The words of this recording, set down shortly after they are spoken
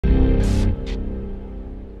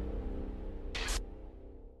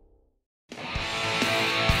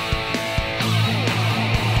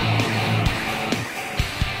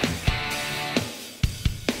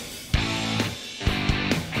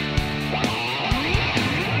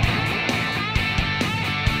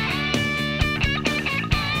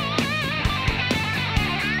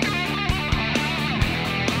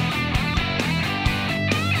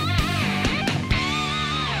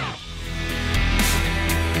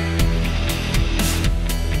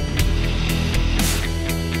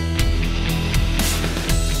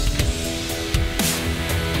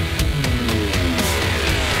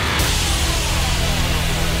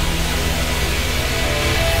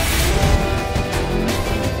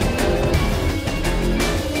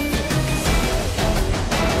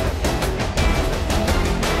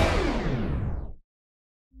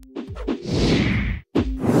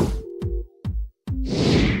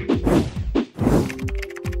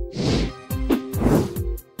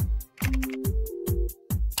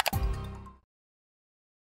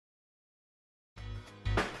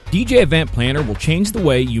DJ Event Planner will change the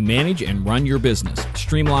way you manage and run your business.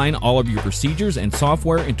 Streamline all of your procedures and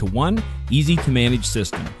software into one easy-to-manage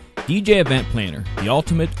system. DJ Event Planner, the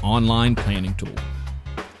ultimate online planning tool.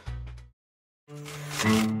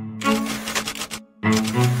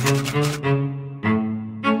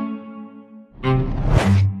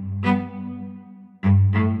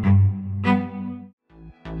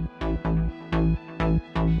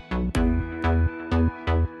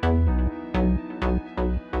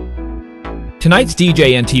 Tonight's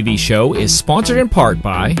DJNTV show is sponsored in part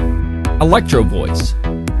by Electro Voice,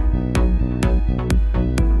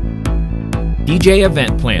 DJ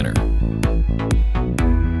Event Planner,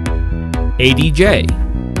 ADJ,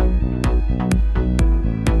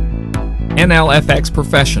 NLFX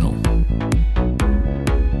Professional,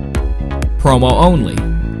 Promo Only,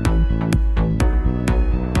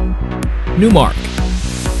 Newmark,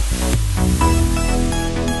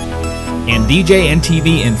 and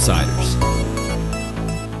DJNTV Insiders.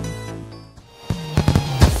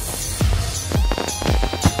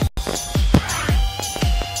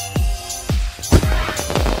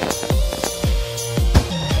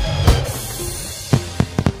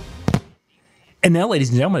 And now, ladies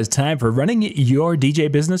and gentlemen, it's time for Running Your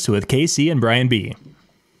DJ Business with KC and Brian B.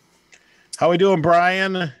 How we doing,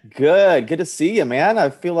 Brian? Good to see you, man. I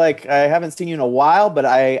feel like I haven't seen you in a while, but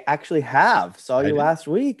I actually have. Saw you last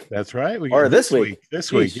week. That's right. Or this week.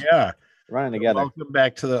 This week, yeah. Running together. Welcome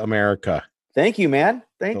back to America. Thank you, man.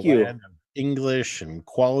 Thank you. Land of English and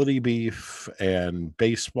quality beef and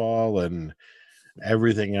baseball and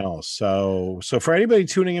everything else. So for anybody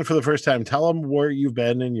tuning in for the first time, tell them where you've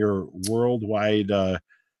been in your worldwide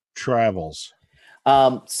travels.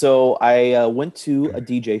 So I went to a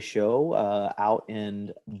DJ show out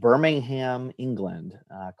in Birmingham, England,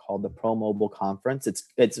 called the Pro Mobile Conference.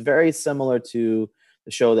 It's very similar to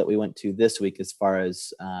the show that we went to this week as far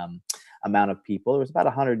as amount of people. There was about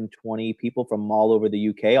 120 people from all over the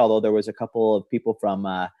UK, although there was a couple of people from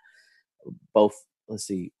both,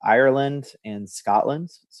 Ireland and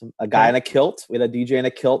Scotland. A guy in a kilt. We had a DJ in a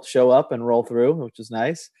kilt show up and roll through, which was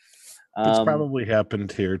nice. It's probably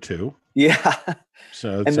happened here too. Yeah.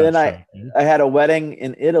 So and then I had a wedding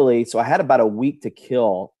in Italy, so I had about a week to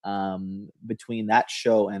kill between that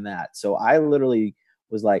show and that. So I literally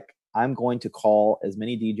was like, I'm going to call as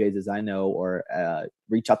many DJs as I know, or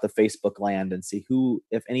reach out to Facebook land and see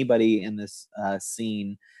if anybody in this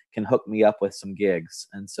scene can hook me up with some gigs.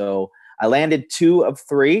 And so I landed 2 of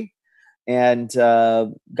 3 and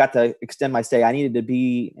got to extend my stay. I needed to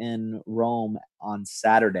be in Rome on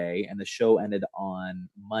Saturday, and the show ended on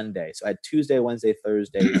Monday. So I had Tuesday, Wednesday,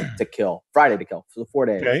 Thursday to kill, Friday to kill, for 4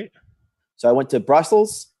 days. Okay. So I went to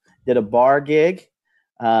Brussels, did a bar gig.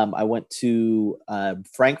 I went to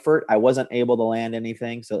Frankfurt. I wasn't able to land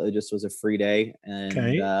anything, so it just was a free day. And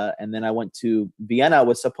and then I went to Vienna. I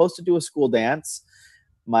was supposed to do a school dance.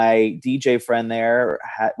 My DJ friend there,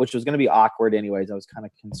 which was going to be awkward anyways. I was kind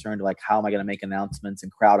of concerned, like, how am I going to make announcements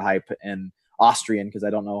and crowd hype in Austrian because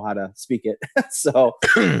I don't know how to speak it. So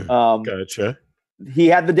gotcha. He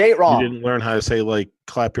had the date wrong. You didn't learn how to say, like,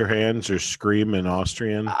 clap your hands or scream in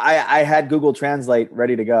Austrian? I had Google Translate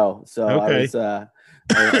ready to go. So I was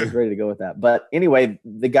ready to go with that. But anyway,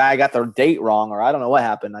 the guy got the date wrong, or I don't know what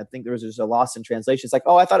happened. I think there was just a loss in translation. It's like,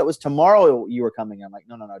 oh, I thought it was tomorrow you were coming. I'm like,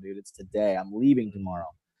 no, dude, it's today. I'm leaving tomorrow.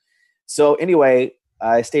 So anyway,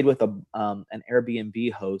 I stayed with an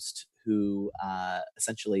Airbnb host who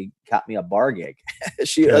essentially got me a bar gig.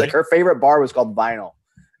 Her favorite bar was called Vinyl.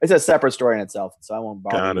 It's a separate story in itself, so I won't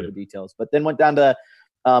bother with the details. But then went down to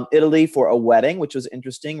Italy for a wedding, which was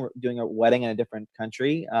interesting. We're doing a wedding in a different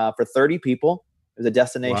country for 30 people. It was a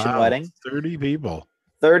destination wedding. 30 people.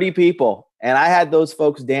 30 people. And I had those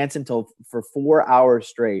folks dancing for 4 hours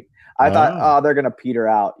straight. I thought, oh, they're going to peter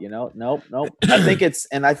out, Nope.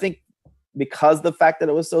 I think because the fact that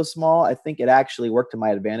it was so small, I think it actually worked to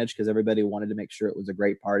my advantage because everybody wanted to make sure it was a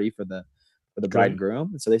great party for the bride and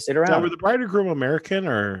groom. And so they stayed around. So were the bride and groom American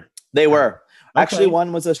or? They were. Okay. Actually,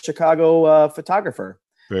 one was a Chicago photographer.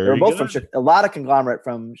 They were both from a lot of conglomerate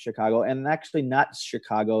from Chicago, and actually not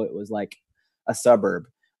Chicago. It was like a suburb.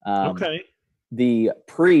 The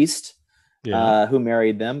priest who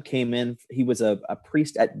married them came in. He was a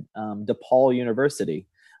priest at DePaul University.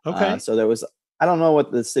 Okay. So there was, I don't know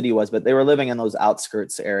what the city was, but they were living in those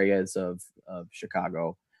outskirts areas of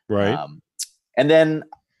Chicago. Right. And then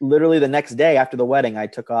literally the next day after the wedding, I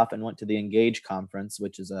took off and went to the Engage conference,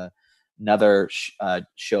 which is another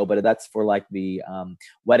show, but that's for like the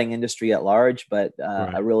wedding industry at large, but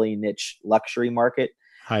a really niche luxury market.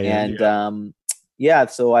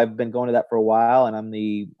 So I've been going to that for a while, and I'm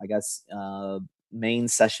the, main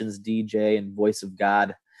sessions DJ and voice of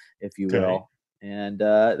God if you Okay. will. And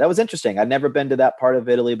that was interesting. I'd never been to that part of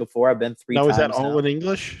Italy before. I've been three Now, times. is that all now. in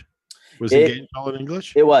English? Was the game all in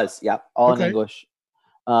English? It was, yeah, all in Okay. English.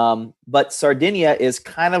 But Sardinia is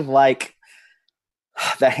kind of like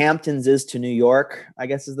the Hamptons is to New York, I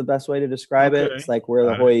guess is the best way to describe it. Okay. It's like where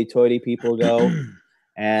the Got it. hoity-toity people go.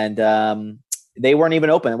 And they weren't even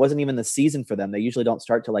open. It wasn't even the season for them. They usually don't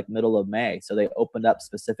start till like middle of May. So they opened up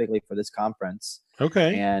specifically for this conference.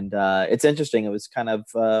 Okay. And it's interesting. It was kind of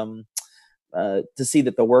to see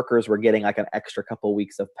that the workers were getting like an extra couple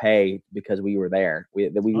weeks of pay because we were there. We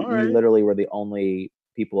right. literally were the only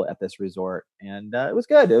people at this resort. And it was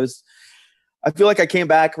good. I feel like I came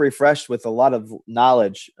back refreshed with a lot of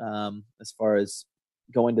knowledge as far as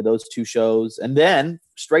going to those two shows. And then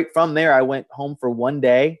straight from there, I went home for one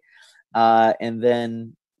day and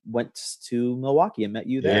then went to Milwaukee and met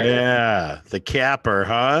you there. Yeah, the capper,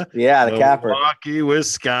 huh? Yeah, the capper. Milwaukee,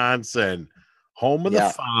 Wisconsin, home of the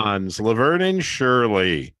Fonz, Laverne and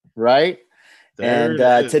Shirley. Right. There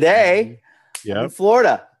and today, I'm in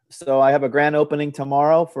Florida. So I have a grand opening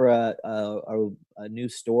tomorrow for a new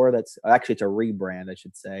store that's actually it's a rebrand, I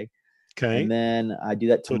should say. Okay. And then I do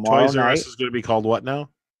that tomorrow Toys R night. Us is going to be called what now?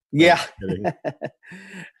 Yeah.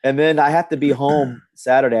 And then I have to be home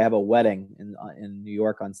Saturday. I have a wedding in New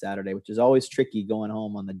York on Saturday, which is always tricky going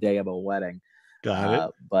home on the day of a wedding. Got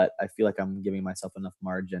it. But I feel like I'm giving myself enough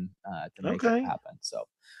margin to make it happen. So,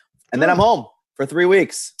 and Good. then I'm home for 3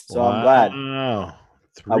 weeks. So I'm glad. Wow.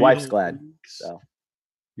 My wife's glad. So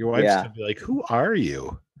your wife's gonna be like, "Who are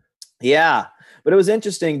you?" Yeah, but it was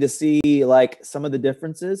interesting to see like some of the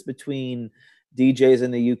differences between DJs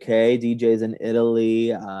in the UK, DJs in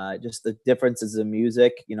Italy, just the differences in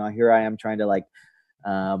music. You know, here I am trying to like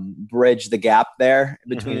bridge the gap there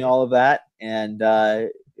between all of that. And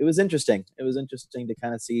it was interesting. It was interesting to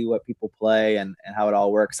kind of see what people play and how it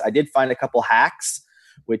all works. I did find a couple hacks,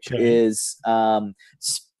 which is not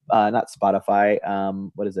Spotify.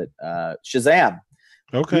 What is it? Shazam.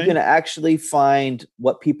 Okay. You can actually find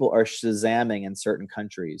what people are Shazamming in certain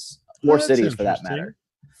countries or cities for that matter.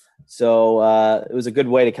 So it was a good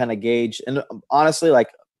way to kind of gauge. And honestly, like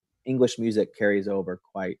English music carries over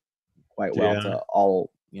quite well to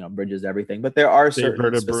all, bridges everything. But there are certain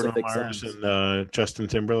heard of specific Bruno Mars sounds. and Justin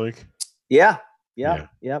Timberlake? Yeah.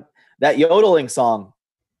 That yodeling song,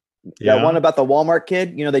 that one about the Walmart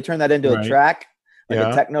kid, they turned that into a track, like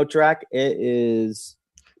a techno track. It is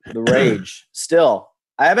the rage still.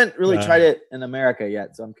 I haven't really tried it in America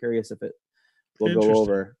yet, so I'm curious if it will go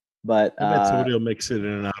over. But I bet somebody will mix it in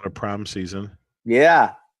and out of prom season.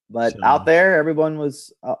 Yeah, but out there, everyone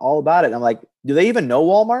was all about it. I'm like, do they even know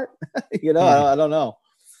Walmart? I don't know.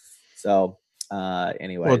 So,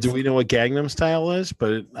 anyway. Well, do we know what Gangnam Style is?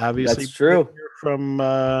 But obviously, that's true. From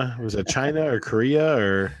was it China or Korea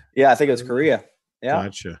or? Yeah, I think it was Korea. Yeah,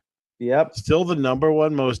 gotcha. Yep. Still the number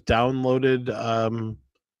one most downloaded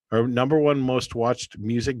or number one most watched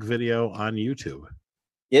music video on YouTube.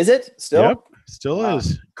 Is it still? Yep, still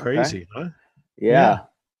is. Crazy, huh? Yeah.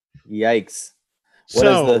 Yikes.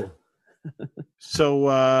 So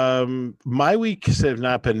my weeks have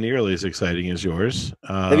not been nearly as exciting as yours.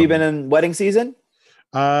 Have you been in wedding season?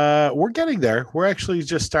 We're getting there. We're actually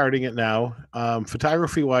just starting it now.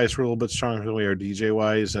 Photography wise, we're a little bit stronger than we are DJ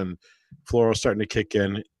wise, and floral starting to kick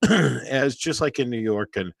in. As just like in New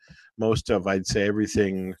York and most of, I'd say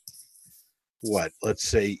everything. Let's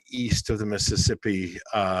say east of the Mississippi.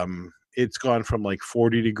 It's gone from like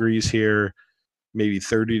 40 degrees here, maybe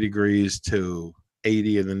 30 degrees to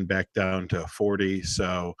 80 and then back down to 40.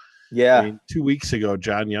 So yeah, 2 weeks ago,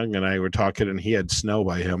 John Young and I were talking and he had snow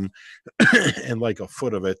by him and like a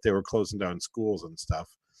foot of it. They were closing down schools and stuff.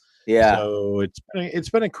 Yeah. So it's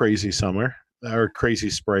been a crazy summer or crazy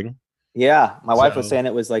spring. Yeah. My wife was saying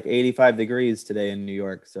it was like 85 degrees today in New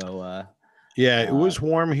York. So, yeah, it was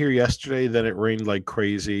warm here yesterday. Then it rained like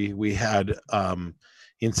crazy. We had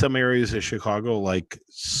in some areas of Chicago, like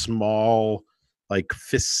small, like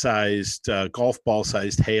fist-sized, golf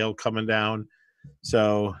ball-sized hail coming down.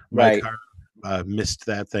 So my car missed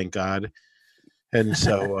that, thank God. And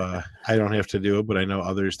so I don't have to do it, but I know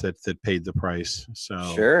others that paid the price.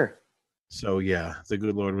 So sure. So yeah, the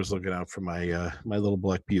good Lord was looking out for my my little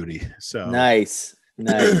black beauty. So nice.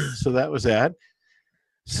 So that was that.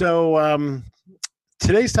 So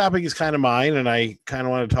today's topic is kind of mine, and I kind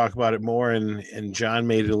of want to talk about it more. And John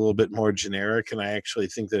made it a little bit more generic, and I actually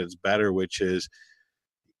think that it's better, which is,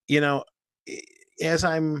 as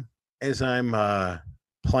I'm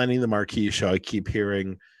planning the marquee show, I keep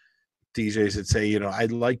hearing DJs that say,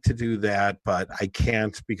 I'd like to do that, but I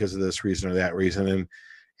can't because of this reason or that reason.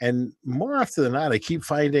 And more often than not, I keep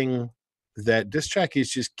finding that disc jockeys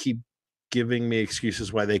just keep giving me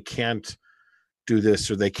excuses why they can't do this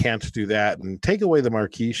or they can't do that, and take away the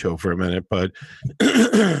marquee show for a minute. But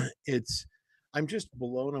I'm just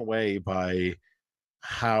blown away by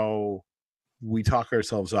how we talk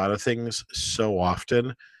ourselves out of things so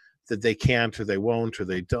often that they can't or they won't or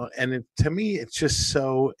they don't. And to me, it's just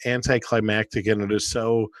so anticlimactic, and it is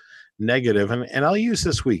so negative. And I'll use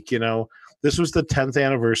this week, this was the 10th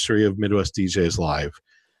anniversary of Midwest DJs Live.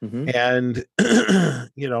 And,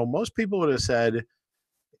 most people would have said,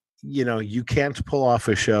 you can't pull off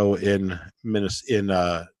a show in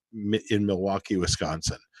Milwaukee,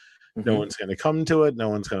 Wisconsin. No one's going to come to it. No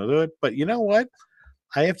one's going to do it. But you know what?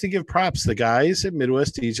 I have to give props. The guys at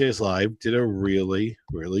Midwest DJs Live did a really,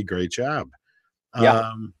 really great job.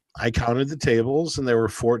 Yeah. I counted the tables, and there were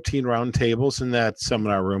 14 round tables in that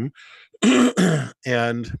seminar room.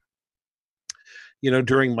 And,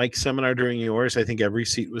 during Mike's seminar, during yours, I think every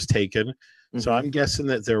seat was taken. So I'm guessing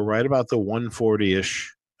that they're right about the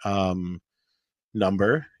 140-ish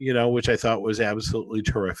number, which I thought was absolutely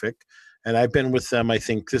terrific. And I've been with them, I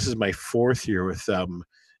think this is my 4th year with them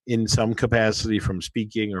in some capacity, from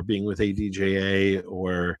speaking or being with ADJA,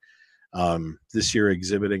 or this year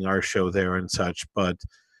exhibiting our show there and such. But,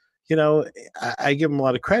 I give them a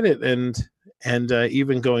lot of credit. And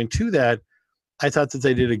even going to that, I thought that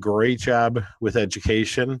they did a great job with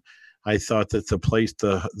education. I thought that the place,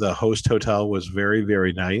 the host hotel, was very,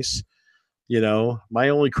 very nice. My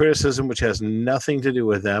only criticism, which has nothing to do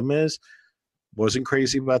with them, is wasn't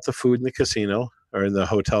crazy about the food in the casino, or in the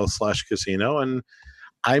hotel / casino. And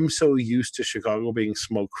I'm so used to Chicago being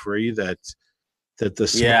smoke free that the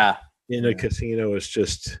smoke in a casino is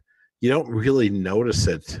just, you don't really notice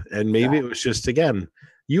it. And maybe it was just, again,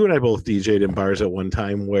 you and I both DJ'd in bars at one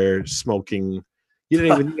time where smoking, you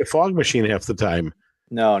didn't even need a fog machine half the time.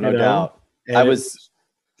 No doubt. And I was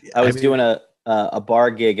doing a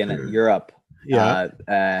bar gig in Europe. Yeah.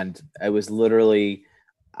 And it was literally,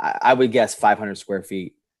 I would guess 500 square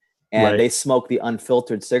feet. And they smoke the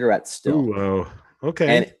unfiltered cigarettes still. Ooh, wow.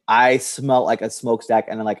 Okay. And I smelled like a smokestack,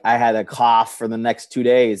 and then I had a cough for the next 2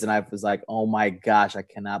 days, and I was like, oh my gosh, I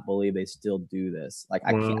cannot believe they still do this. I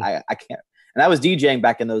can't. And I was DJing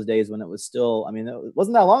back in those days when it was still, it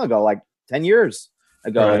wasn't that long ago, like 10 years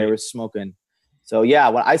ago, and they were smoking. So yeah,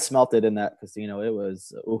 when I smelt it in that casino, it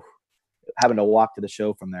was, having to walk to the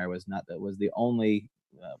show from there was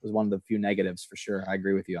one of the few negatives for sure. I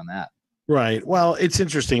agree with you on that. Right. Well, it's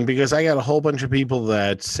interesting because I got a whole bunch of people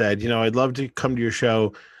that said, I'd love to come to your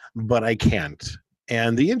show, but I can't.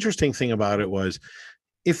 And the interesting thing about it was,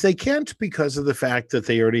 if they can't because of the fact that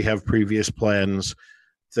they already have previous plans,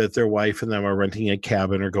 that their wife and them are renting a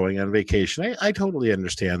cabin or going on vacation, I totally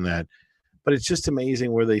understand that. But it's just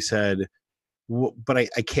amazing where they said, but I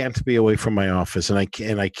can't be away from my office, and I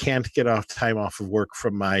can't get time off of work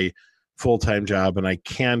from my full-time job, and I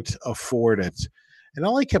can't afford it. And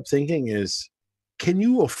all I kept thinking is, can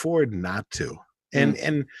you afford not to?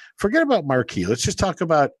 And forget about marquee. Let's just talk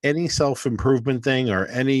about any self-improvement thing or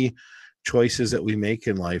any choices that we make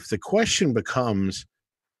in life. The question becomes,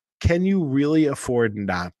 can you really afford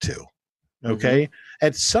not to? Okay.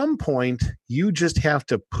 At some point, you just have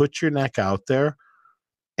to put your neck out there,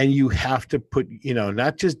 and you have to put,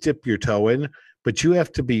 not just dip your toe in, but you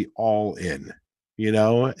have to be all in,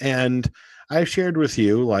 and I've shared with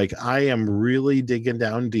you, I am really digging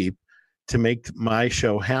down deep to make my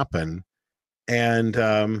show happen. And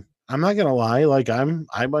I'm not going to lie,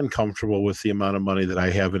 I'm uncomfortable with the amount of money that I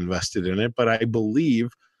have invested in it, but I believe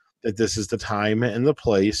that this is the time and the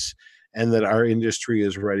place, and that our industry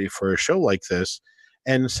is ready for a show like this.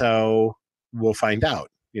 And so we'll find out.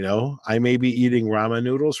 I may be eating ramen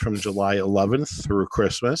noodles from July 11th through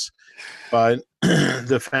Christmas, but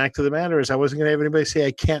the fact of the matter is I wasn't going to have anybody say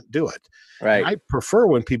I can't do it. Right. I prefer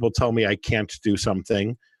when people tell me I can't do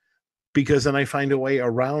something, because then I find a way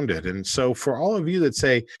around it. And so for all of you that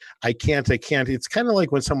say I can't, it's kind of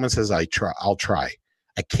like when someone says I'll try.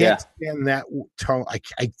 I can't stand that tone.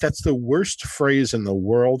 That's the worst phrase in the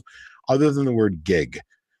world, other than the word gig.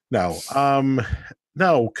 No,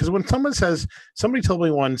 because when somebody told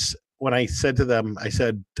me once, when I said to them, I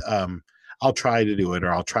said, I'll try to do it,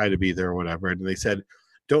 or I'll try to be there, or whatever. And they said,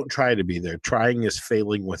 don't try to be there. Trying is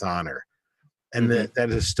failing with honor. And that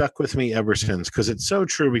has stuck with me ever since, because it's so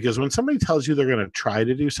true. Because when somebody tells you they're going to try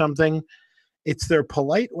to do something, it's their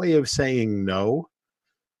polite way of saying no,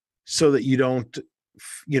 so that you don't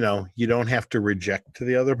have to reject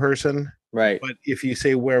the other person. Right. But if you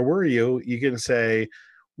say, where were you? You can say,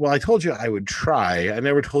 well, I told you I would try. I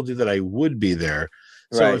never told you that I would be there.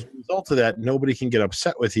 So as a result of that, nobody can get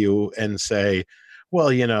upset with you and say,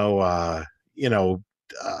 well,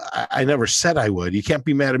 I never said I would. You can't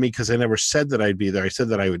be mad at me because I never said that I'd be there. I said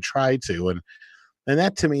that I would try to, and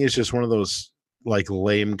that to me is just one of those like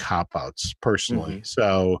lame cop outs personally.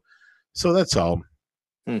 So that's all.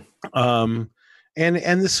 And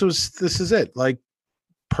this is it. Like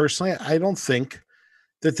personally, I don't think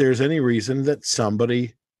that there's any reason that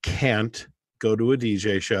somebody can't go to a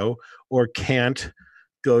DJ show or can't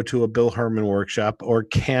go to a Bill Herman workshop or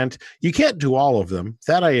you can't do all of them.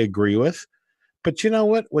 That I agree with. But you know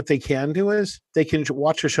what? What they can do is they can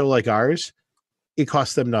watch a show like ours. It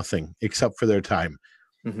costs them nothing except for their time.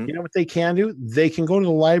 You know what they can do? They can go to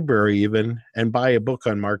the library even and buy a book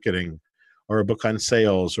on marketing or a book on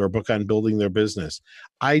sales or a book on building their business.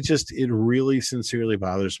 It really sincerely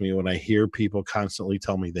bothers me when I hear people constantly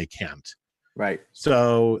tell me they can't. Right.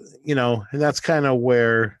 So, and that's kind of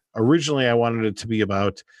where originally I wanted it to be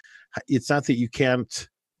about. It's not that you can't.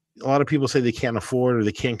 A lot of people say they can't afford or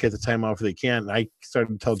they can't get the time off or they can't. And I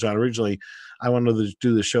started to tell John originally, I wanted to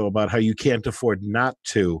do the show about how you can't afford not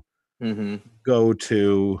to go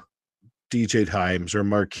to DJ Times or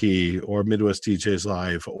Marquee or Midwest DJs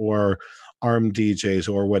Live or ARM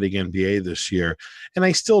DJs or Wedding NBA this year. And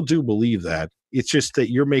I still do believe that. It's just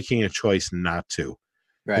that you're making a choice not to.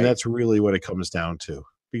 Right. And that's really what it comes down to.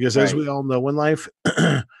 Because as we all know in life,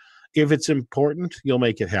 if it's important, you'll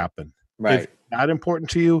make it happen. Right. If it's not important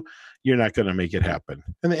to you, you're not going to make it happen.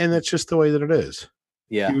 And that's just the way that it is.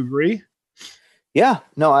 Yeah. Do you agree? Yeah.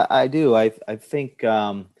 No, I do. I think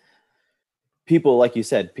people, like you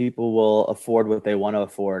said, people will afford what they want to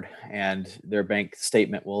afford, and their bank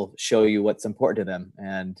statement will show you what's important to them.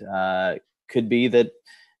 And could be that,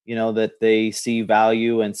 that they see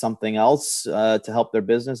value in something else to help their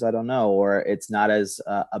business. I don't know. Or it's not as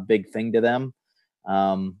a big thing to them.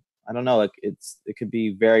 I don't know. It could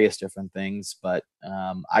be various different things, but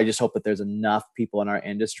I just hope that there's enough people in our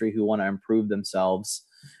industry who want to improve themselves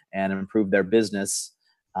and improve their business,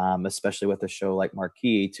 especially with a show like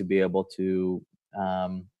Marquee, to be able to,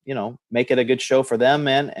 make it a good show for them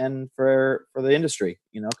and for the industry,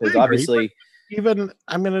 because obviously. Even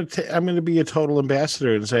I'm going to be a total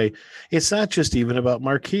ambassador and say, it's not just even about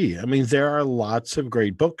Marquee. I mean, there are lots of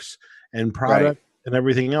great books and product and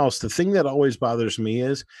everything else. The thing that always bothers me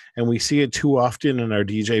is, and we see it too often in our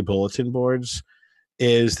DJ bulletin boards,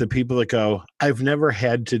 is the people that go, I've never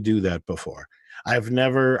had to do that before. I've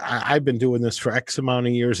been doing this for X amount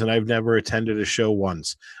of years and I've never attended a show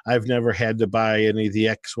once. I've never had to buy any of the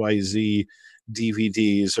XYZ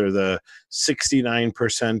DVDs or the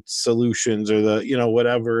 69% solutions or the,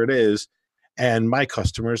 whatever it is. And my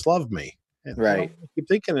customers love me. And I keep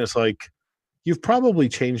thinking it's like, you've probably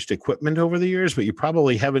changed equipment over the years, but you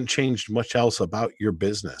probably haven't changed much else about your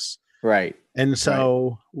business. Right. And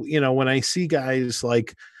so, when I see guys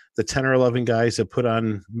like the 10 or 11 guys that put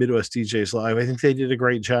on Midwest DJs Live, I think they did a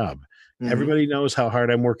great job. Everybody knows how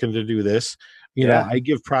hard I'm working to do this. I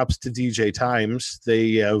give props to DJ Times.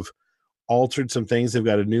 They have altered some things. They've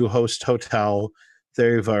got a new host hotel.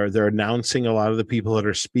 They're announcing a lot of the people that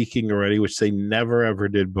are speaking already, which they never ever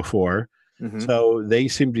did before. So they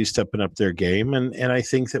seem to be stepping up their game. And I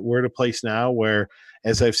think that we're at a place now where,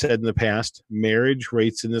 as I've said in the past, marriage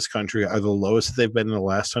rates in this country are the lowest that they've been in the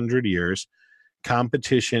last 100 years.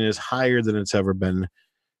 Competition is higher than it's ever been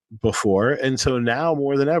before. And so now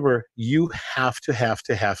more than ever, you have to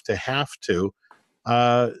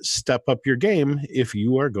step up your game if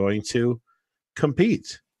you are going to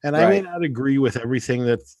compete. And I may not agree with everything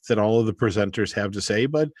that all of the presenters have to say,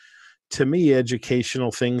 but to me,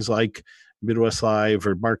 educational things like Midwest Live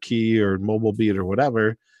or Marquee or Mobile Beat or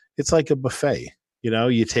whatever, it's like a buffet.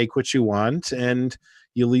 You take what you want and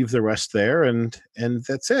you leave the rest there, and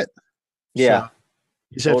that's it. Yeah. So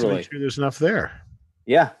you just have to make sure there's enough there.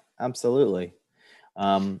 Yeah, absolutely.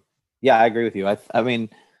 I agree with you. I mean,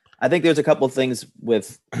 I think there's a couple of things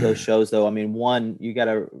with those shows, though. I mean, one, you got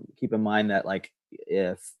to keep in mind that, like,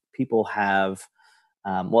 if people have,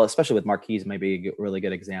 especially with Marquees, maybe a really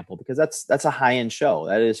good example, because that's a high-end show.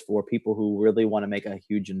 That is for people who really want to make a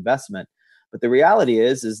huge investment. But the reality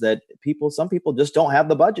is that some people just don't have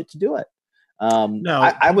the budget to do it.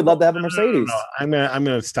 No, I would love to have a Mercedes. No. I'm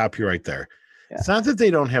gonna stop you right there. Yeah. It's not that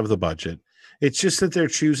they don't have the budget. It's just that they're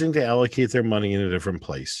choosing to allocate their money in a different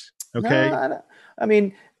place. Okay. No, I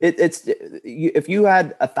mean, it's if you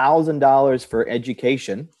had $1,000 for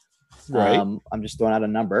education, right? I'm just throwing out a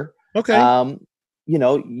number. Okay.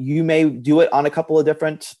 You may do it on a couple of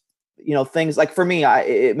different, things. Like for me,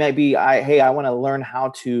 it may be, I want to learn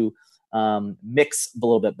how to mix a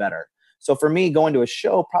little bit better. So for me, going to a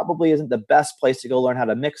show probably isn't the best place to go learn how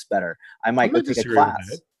to mix better. I might go take a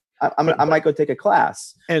class. I might go take a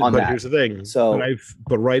class on but that. here's the thing. So,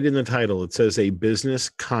 but right in the title, it says a business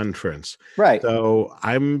conference. right. So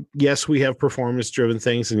yes, we have performance driven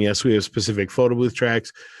things, and yes, we have specific photo booth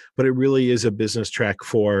tracks, but it really is a business track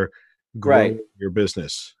for growing your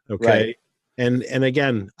business. Okay. Right. And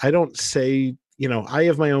again, I don't say, I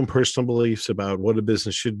have my own personal beliefs about what a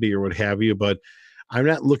business should be or what have you, but I'm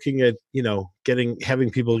not looking at,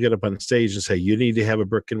 having people get up on stage and say, you need to have a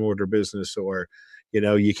brick and mortar business, or,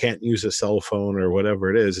 you can't use a cell phone or whatever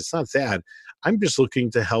it is. It's not that. I'm just looking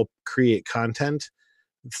to help create content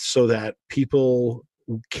so that people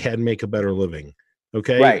can make a better living.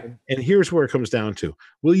 Okay. Right. And here's where it comes down to.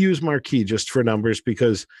 We'll use Marquee just for numbers,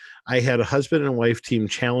 because I had a husband and wife team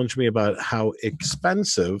challenge me about how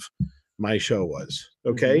expensive my show was.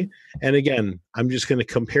 Okay. Mm-hmm. And again, I'm just going to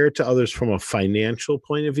compare it to others from a financial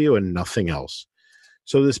point of view and nothing else.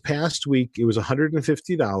 So this past week, it was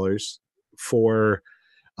 $150 for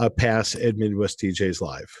a pass at Midwest DJs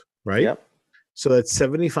Live, right? Yep. So that's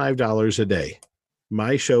 $75 a day.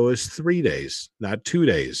 My show is 3 days, not 2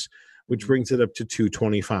 days, which brings it up to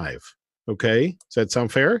 $225. Okay. Does that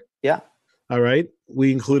sound fair? Yeah. All right.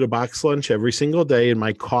 We include a box lunch every single day, and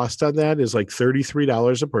my cost on that is like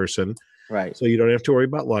 $33 a person. Right. So you don't have to worry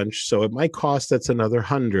about lunch. So at my cost, that's another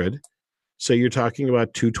 $100. So you're talking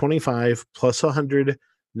about $225 plus $100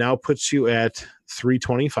 now puts you at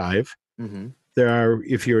 $325. Mm-hmm. There are,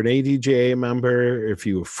 if you're an ADJA member, if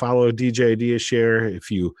you follow DJ Idea Share,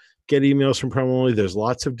 if you get emails from Promoli, there's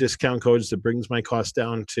lots of discount codes that brings my cost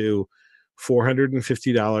down to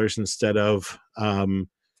 $450 instead of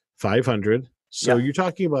 $500. So you're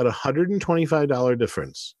talking about $125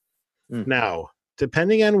 difference. Now,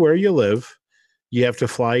 depending on where you live, you have to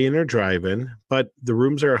fly in or drive in, but the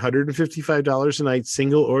rooms are $155 a night,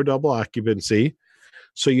 single or double occupancy.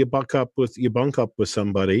 So you bunk up with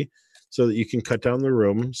somebody so that you can cut down the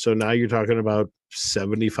room. So now you're talking about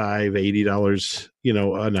 $75,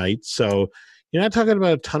 $80, a night. So you're not talking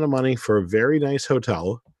about a ton of money for a very nice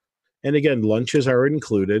hotel. And again, lunches are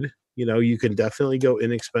included. You can definitely go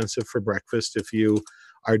inexpensive for breakfast. If you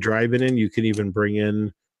are driving in, you can even bring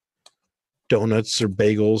in donuts or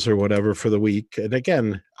bagels or whatever for the week. And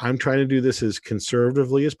again, I'm trying to do this as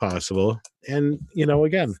conservatively as possible. And,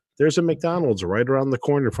 again, there's a McDonald's right around the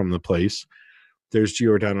corner from the place. There's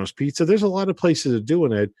Giordano's Pizza. There's a lot of places of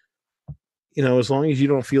doing it. As long as you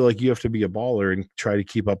don't feel like you have to be a baller and try to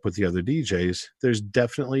keep up with the other DJs, there's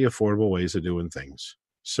definitely affordable ways of doing things.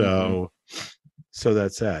 So, so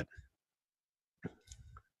that's that.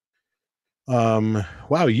 Wow,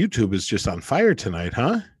 YouTube is just on fire tonight,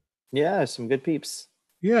 huh? Yeah, some good peeps.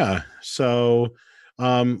 Yeah. So,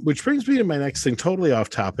 which brings me to my next thing, totally off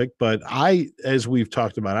topic, but as we've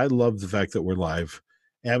talked about, I love the fact that we're live.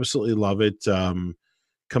 Absolutely love it.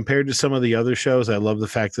 Compared to some of the other shows, I love the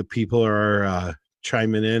fact that people are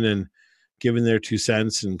chiming in and giving their 2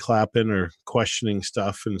 cents and clapping or questioning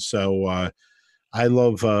stuff. And so I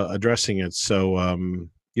love addressing it. So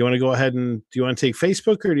you want to go ahead and do you want to take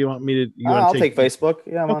Facebook, or do you want me to? I'll take Facebook.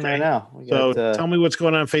 Yeah, I'm on there now. Tell me what's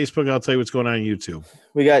going on Facebook. I'll tell you what's going on YouTube.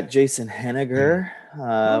 We got Jason Henniger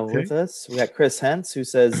with us. We got Chris Hentz, who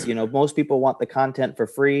says, most people want the content for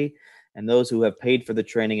free, and those who have paid for the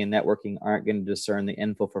training and networking aren't going to discern the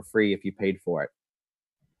info for free if you paid for it.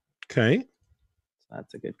 Okay. So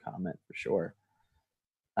that's a good comment for sure.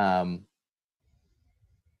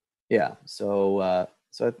 Yeah. So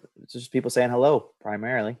it's just people saying hello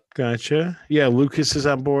primarily. Gotcha. Yeah. Lucas is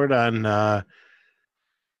on board on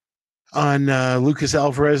Lucas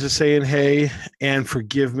Alvarez is saying, hey, and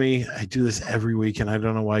forgive me. I do this every week and I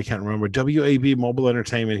don't know why I can't remember. WAB Mobile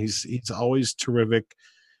Entertainment. He's always terrific.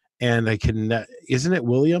 And isn't it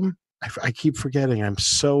William? I keep forgetting. I'm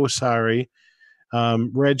so sorry.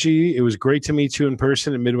 Reggie, it was great to meet you in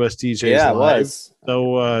person at Midwest DJs Live. It was.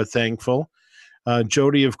 So thankful.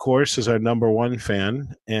 Jody, of course, is our #1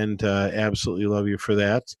 fan, and absolutely love you for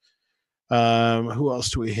that. Who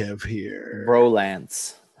else do we have here?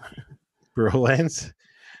 Brolance.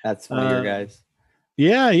 That's one of your guys.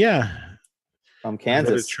 Yeah. From Kansas.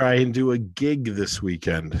 I'm going to try and do a gig this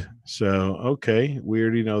weekend. So, okay. We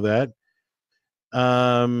already know that.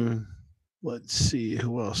 Let's see.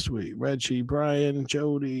 Who else do we? Reggie, Brian,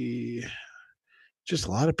 Jody. Just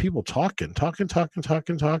a lot of people talking.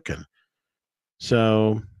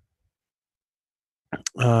 So,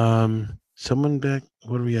 someone back.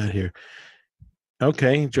 What do we got here?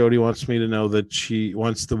 Okay. Jody wants me to know that she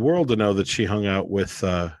wants the world to know that she hung out with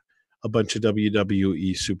a bunch of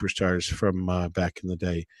WWE superstars from back in the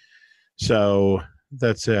day. So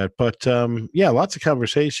that's it. But yeah, lots of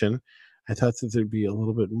conversation. I thought that there'd be a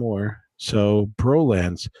little bit more. So,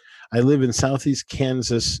 Brolance, I live in Southeast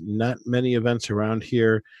Kansas. Not many events around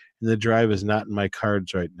here, and the drive is not in my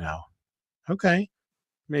cards right now. Okay,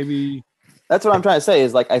 maybe That's what I'm trying to say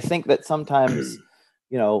is, like, I think that sometimes,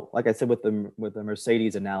 you know, like I said with the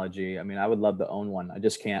Mercedes analogy, I mean, I would love to own one. I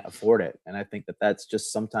just can't afford it. And I think that that's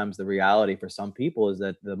just sometimes the reality for some people, is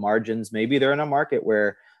that the margins, maybe they're in a market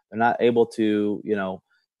where they're not able to, you know,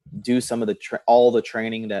 do some of the all the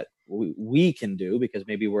training that we can do, because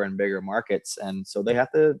maybe we're in bigger markets, and so they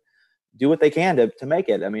have to do what they can to make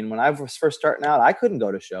it. I mean, when I was first starting out, I couldn't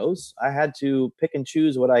go to shows. I had to pick and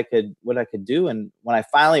choose what I could do. And when I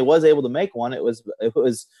finally was able to make one, it was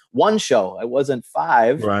one show. It wasn't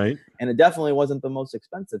five, right. and it definitely wasn't the most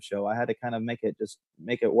expensive show. I had to kind of make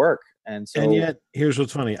it work. And so, And yet, here's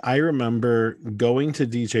what's funny. I remember going to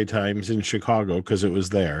DJ Times in Chicago because it was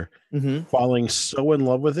there, falling so in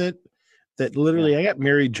love with it that literally I got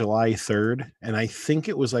married July 3rd, and I think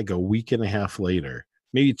it was like a week and a half later,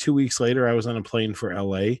 maybe 2 weeks later, I was on a plane for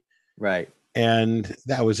LA. Right. And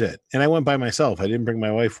that was it. And I went by myself. I didn't bring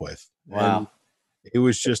my wife with. Wow. And it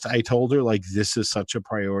was just, I told her, like, this is such a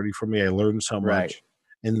priority for me. I learned so much. Right.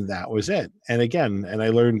 And that was it. And again, and I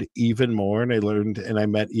learned even more, and I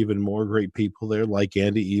met even more great people there, like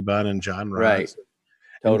Andy Ebon and John Ross. Right.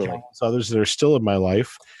 Totally. And others that are still in my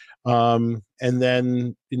life. And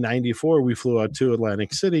then in 94, we flew out to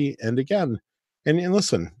Atlantic City. And again, and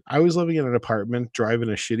listen, I was living in an apartment, driving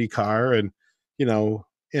a shitty car, and, you know,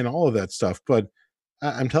 and all of that stuff. But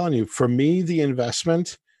I'm telling you, for me, the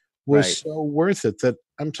investment was so worth it that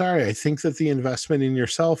I'm sorry. I think that the investment in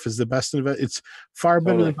yourself is the best It's far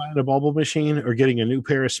better than buying a bubble machine or getting a new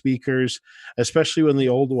pair of speakers, especially when the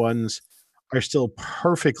old ones are still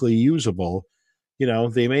perfectly usable. You know,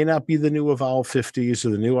 they may not be the new Evolve 50s or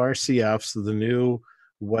the new RCFs or the new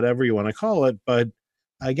whatever you want to call it, but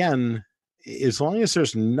again, as long as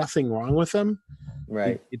there's nothing wrong with them,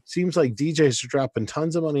 right? It seems like DJs are dropping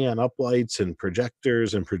tons of money on uplights and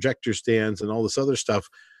projectors and projector stands and all this other stuff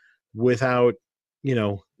without, you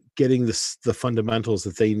know, getting the fundamentals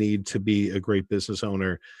that they need to be a great business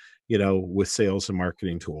owner, you know, with sales and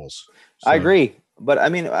marketing tools. So, I agree. But I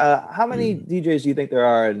mean, how many DJs do you think there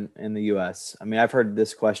are in the U.S.? I mean, I've heard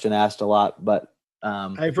this question asked a lot, but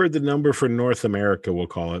I've heard the number for North America, we'll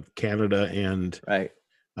call it Canada, and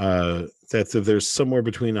that there's somewhere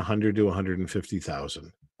between 100 to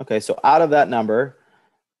 150,000. Okay, so out of that number,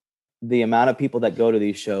 the amount of people that go to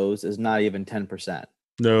these shows is not even 10%.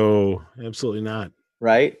 No, absolutely not.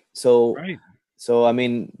 Right. So, So I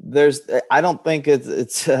mean, I don't think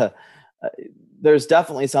it's there's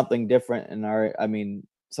definitely something different in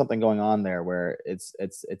something going on there where it's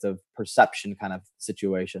a perception kind of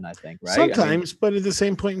situation, I think, right? Sometimes, but at the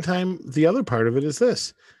same point in time, the other part of it is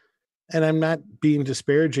this, and I'm not being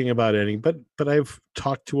disparaging about any, but I've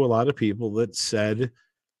talked to a lot of people that said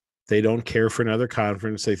they don't care for another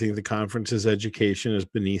conference. They think the conference's education is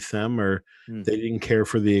beneath them, or they didn't care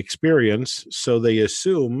for the experience. So they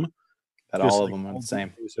assume that all of them are the same.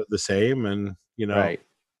 Are the same, and you know,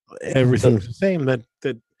 everything's the same. That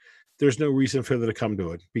there's no reason for them to come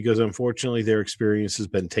to it, because unfortunately their experience has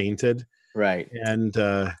been tainted. Right. And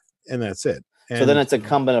that's it. And so then it's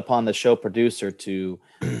incumbent upon the show producer to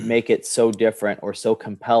make it so different or so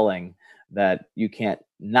compelling that you can't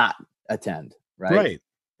not attend. Right.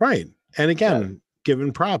 Right. And again,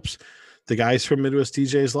 given props, the guys from Midwest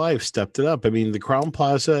DJs Live stepped it up. I mean, the Crown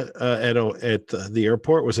Plaza at the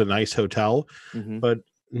airport was a nice hotel, but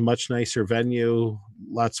much nicer venue,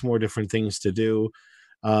 lots more different things to do.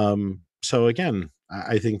 So again,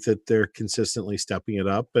 I think that they're consistently stepping it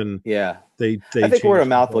up, and they I think word of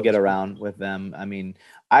mouth will get around with them. I mean,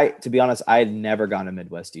 to be honest, I had never gone to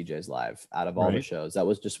Midwest DJs Live out of all the shows. That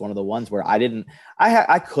was just one of the ones where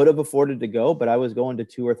I could have afforded to go, but I was going to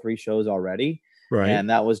 2 or 3 shows already. Right. And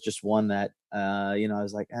that was just one that, you know, I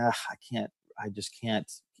was like, I just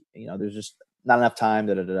can't, you know, there's just not enough time,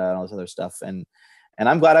 and all this other stuff. And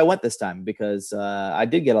I'm glad I went this time, because I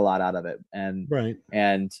did get a lot out of it.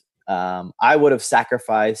 And I would have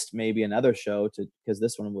sacrificed maybe another show because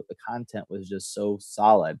this one with the content was just so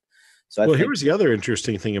solid. So here's the other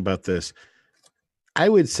interesting thing about this. I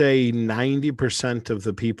would say 90% of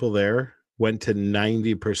the people there went to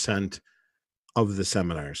 90% of the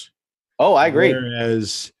seminars. Oh, I agree.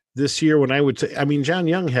 Whereas this year, when I would say, I mean, John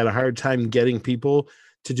Young had a hard time getting people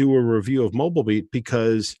to do a review of Mobile Beat,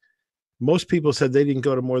 because most people said they didn't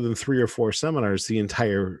go to more than 3 or 4 seminars the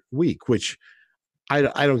entire week, which I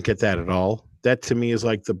don't get that at all. That to me is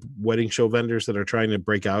like the wedding show vendors that are trying to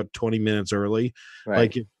break out 20 minutes early.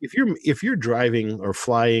 Right. Like if you're driving or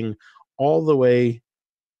flying all the way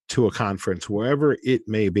to a conference, wherever it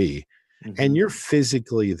may be, and you're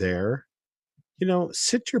physically there,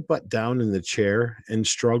 sit your butt down in the chair and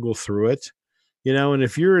struggle through it. And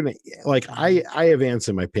if you're like, I have ants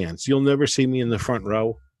in my pants. You'll never see me in the front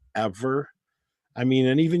row ever. I mean,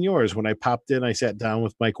 and even yours, when I popped in, I sat down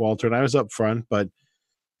with Mike Walter and I was up front, and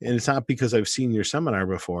it's not because I've seen your seminar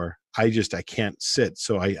before. I can't sit.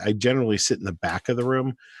 So I generally sit in the back of the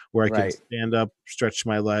room where I can stand up, stretch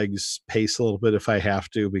my legs, pace a little bit if I have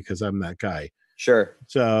to, because I'm that guy. Sure.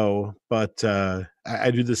 So, but I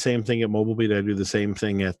do the same thing at Mobile Beat. I do the same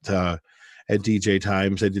thing at DJ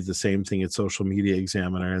Times. I did the same thing at Social Media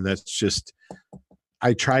Examiner. And that's just,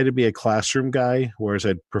 I try to be a classroom guy, whereas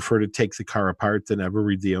I'd prefer to take the car apart than ever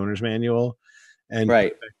read the owner's manual and put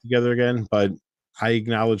it back together again. But I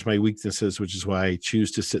acknowledge my weaknesses, which is why I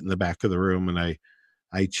choose to sit in the back of the room, and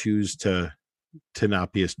I choose to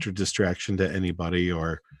not be a distraction to anybody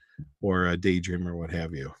or a daydream or what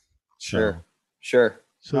have you. Sure.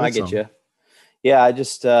 So I get you. Yeah, I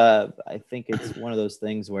just I think it's one of those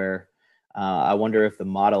things where I wonder if the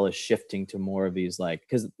model is shifting to more of these, like,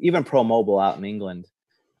 because even Pro Mobile out in England,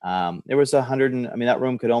 there was 100, that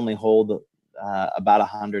room could only hold about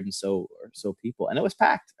 100 and so people, and it was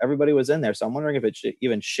packed. Everybody was in there. So I'm wondering if it's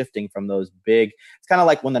even shifting from those big. It's kind of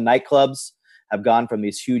like when the nightclubs have gone from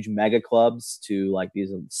these huge mega clubs to like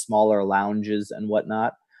these smaller lounges and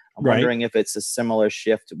whatnot. I'm wondering if it's a similar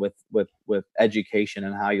shift with education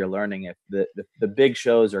and how you're learning. If the big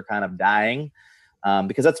shows are kind of dying,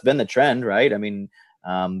 because that's been the trend, right? I mean,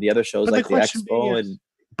 the other shows like the Expo.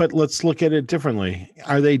 But let's look at it differently.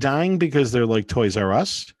 Are they dying because they're like Toys R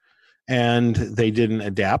Us and they didn't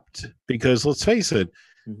adapt? Because let's face it,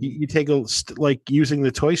 you take like using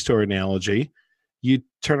the toy store analogy, you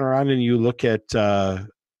turn around and you look at a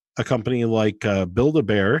company like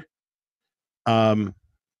Build-A-Bear.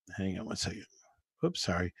 Hang on one second. Oops,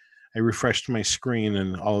 sorry. I refreshed my screen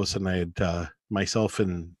and all of a sudden I had myself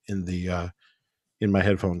in my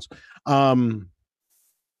headphones. Are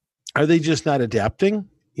they just not adapting?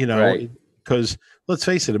 Because let's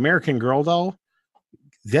face it, American Girl doll,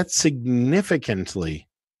 that's significantly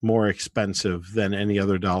more expensive than any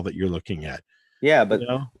other doll that you're looking at. Yeah,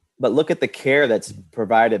 but look at the care that's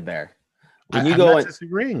provided there. When you I'm not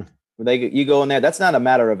disagreeing. You go in there. That's not a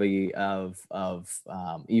matter of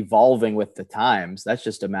evolving with the times. That's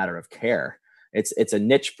just a matter of care. It's a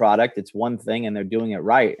niche product. It's one thing, and they're doing it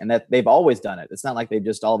right. And that they've always done it. It's not like they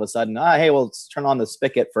just all of a sudden, hey, well, let's turn on the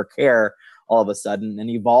spigot for care all of a sudden and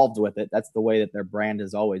evolved with it. That's the way that their brand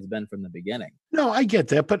has always been from the beginning. No, I get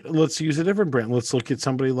that, but let's use a different brand. Let's look at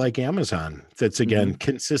somebody like Amazon that's, again,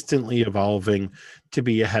 consistently evolving to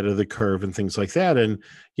be ahead of the curve and things like that. And,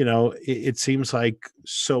 it seems like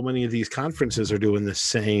so many of these conferences are doing the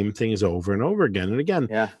same things over and over again. And again,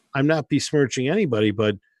 I'm not besmirching anybody,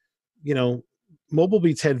 but, Mobile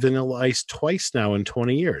Beats had Vanilla Ice twice now in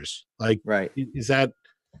 20 years. Like, is that,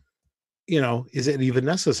 is it even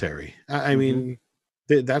necessary? I mean,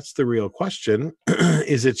 that's the real question.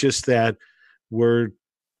 Is it just that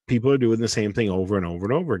people are doing the same thing over and over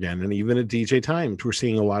and over again? And even at DJ Times, we're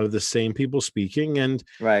seeing a lot of the same people speaking, and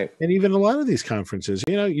even a lot of these conferences.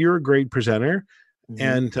 You're a great presenter,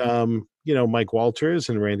 and Mike Walters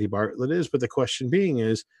and Randy Bartlett is. But the question being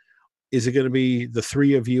is it going to be the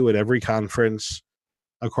three of you at every conference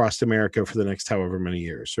across America for the next however many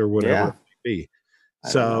years or whatever it may be?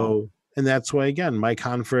 So, and that's why, again, my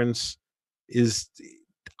conference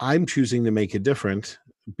I'm choosing to make it different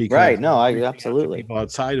because absolutely people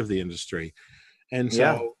outside of the industry. And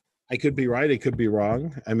so I could be right. I could be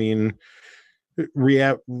wrong. I mean,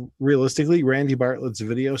 realistically, Randy Bartlett's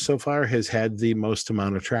video so far has had the most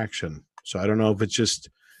amount of traction. So I don't know if it's just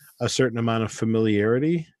a certain amount of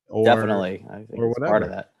familiarity or definitely, I think or it's whatever. Part of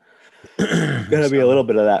that. Going to be a little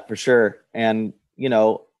bit of that for sure. And,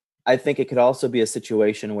 I think it could also be a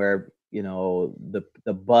situation where,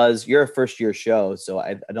 the buzz, you're a first year show. So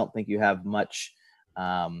I don't think you have much,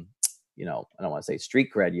 I don't want to say street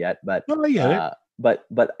cred yet, but,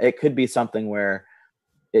 but it could be something where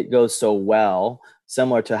it goes so well,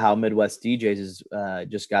 similar to how Midwest DJs is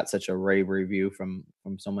just got such a rave review from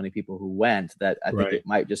so many people who went, that I think it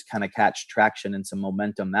might just kind of catch traction and some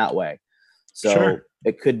momentum that way. So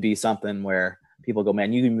it could be something where people go,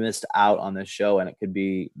 man, you missed out on this show, and it could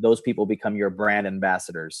be those people become your brand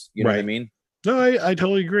ambassadors. You know what I mean? No, I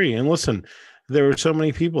totally agree. And listen, there were so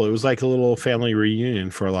many people. It was like a little family reunion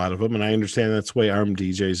for a lot of them, and I understand that's the way Armed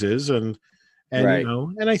DJs is, and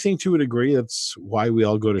and I think to a degree that's why we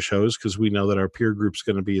all go to shows, because we know that our peer group's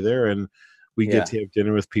going to be there, and we get to have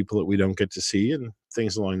dinner with people that we don't get to see and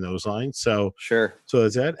things along those lines. So so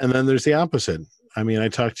that's that. And then there's the opposite. I mean, I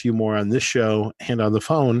talked to you more on this show and on the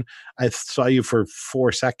phone. I saw you for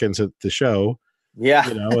 4 seconds at the show, Yeah.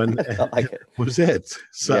 and I like it. was it.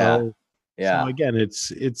 So, Yeah. so again,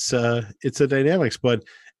 it's a dynamics, but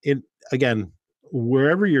it, again,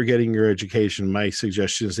 wherever you're getting your education, my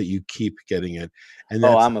suggestion is that you keep getting it. And Oh,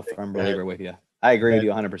 that's I'm a firm believer with you. I agree with you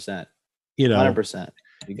 100%. 100%.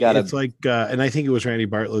 You got it's like, and I think it was Randy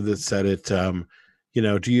Bartlett that said it, do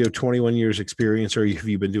you have 21 years experience, or have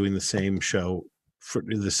you been doing the same show for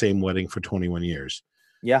the same wedding for 21 years?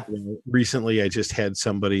 Yeah. Recently I just had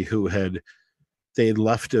somebody who they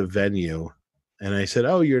left a venue, and I said,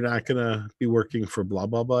 "Oh, you're not going to be working for blah,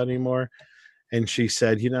 blah, blah anymore." And she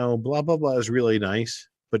said, blah, blah, blah is really nice,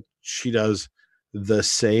 but she does the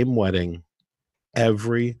same wedding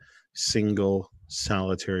every single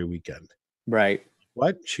solitary weekend. Right.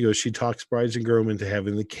 What? She goes, she talks brides and groom into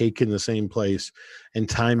having the cake in the same place and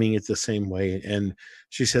timing it the same way. And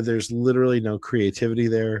she said, there's literally no creativity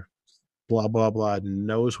there. Blah, blah, blah.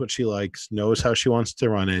 Knows what she likes, knows how she wants to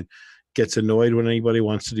run it, gets annoyed when anybody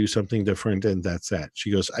wants to do something different. And that's that. She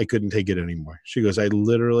goes, I couldn't take it anymore. She goes, I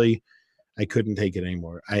couldn't take it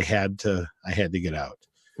anymore. I had to get out.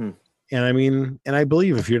 And I mean, and I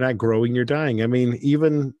believe if you're not growing, you're dying. I mean,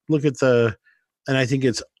 even look at and I think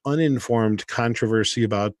it's uninformed controversy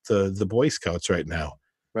about the Boy Scouts right now.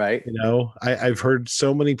 Right. I've heard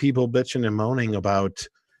so many people bitching and moaning about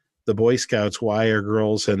the Boy Scouts. Why are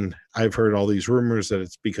girls? And I've heard all these rumors that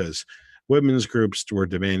it's because women's groups were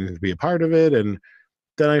demanding to be a part of it. And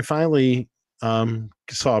then I finally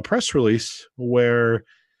saw a press release where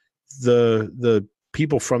the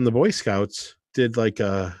people from the Boy Scouts did like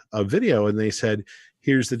a video, and they said,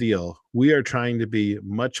 here's the deal. We are trying to be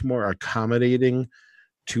much more accommodating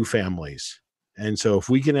to families. And so if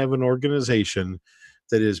we can have an organization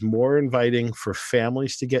that is more inviting for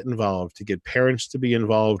families to get involved, to get parents to be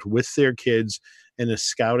involved with their kids in a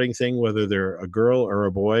scouting thing, whether they're a girl or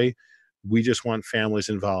a boy, we just want families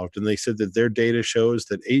involved. And they said that their data shows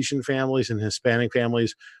that Asian families and Hispanic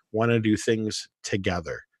families want to do things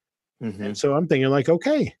together. Mm-hmm. And so I'm thinking like,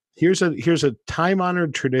 okay, here's a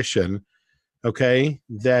time-honored tradition, okay,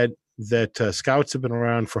 that scouts have been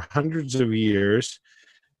around for hundreds of years,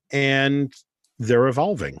 and they're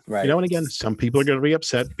evolving. Right. And again, some people are going to be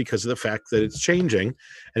upset because of the fact that it's changing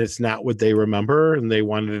and it's not what they remember, and they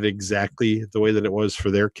wanted it exactly the way that it was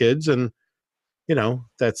for their kids. And,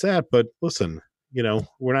 that's that. But listen,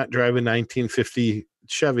 we're not driving 1950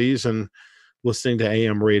 Chevys and listening to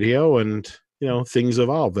AM radio, and, things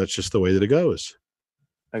evolve. That's just the way that it goes.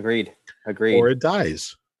 Agreed. Or it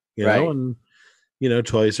dies, right. And,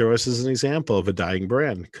 Toys R Us is an example of a dying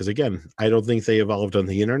brand. Because again, I don't think they evolved on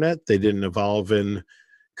the internet. They didn't evolve in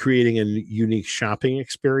creating a unique shopping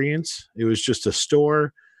experience. It was just a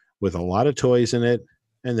store with a lot of toys in it,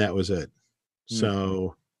 and that was it.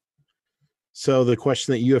 Mm. So the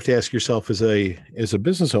question that you have to ask yourself as a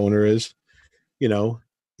business owner is,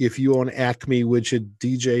 if you own Acme Widget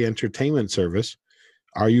DJ entertainment service,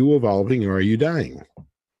 are you evolving or are you dying?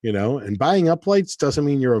 And buying uplights doesn't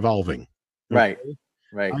mean you're evolving. Okay?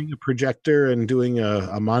 Right. Buying a projector and doing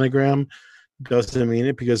a monogram doesn't mean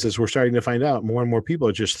it, because as we're starting to find out, more and more people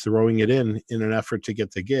are just throwing it in an effort to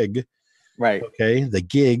get the gig. Right. Okay. The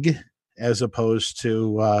gig, as opposed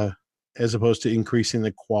to increasing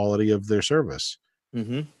the quality of their service.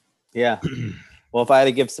 Mm-hmm. Yeah. Well, if I had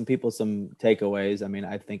to give some people some takeaways, I mean,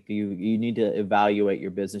 I think you need to evaluate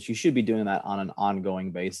your business. You should be doing that on an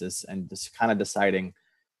ongoing basis and just kind of deciding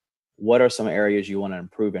what are some areas you want to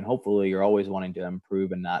improve. And hopefully you're always wanting to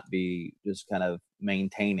improve and not be just kind of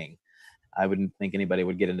maintaining. I wouldn't think anybody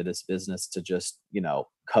would get into this business to just,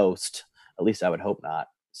 coast. At least I would hope not.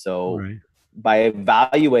 So by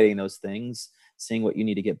evaluating those things, seeing what you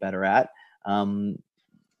need to get better at,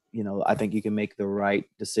 I think you can make the right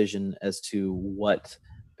decision as to what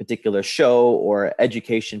particular show or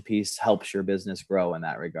education piece helps your business grow in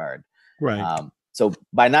that regard. Right. So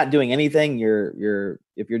by not doing anything,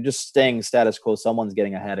 if you're just staying status quo, someone's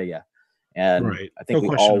getting ahead of you. And I think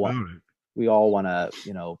we all want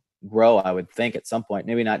to, grow, I would think at some point,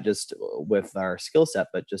 maybe not just with our skill set,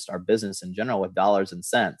 but just our business in general with dollars and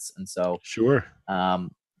cents. And so sure.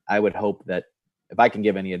 I would hope that if I can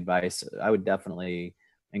give any advice, I would definitely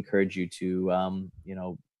encourage you to,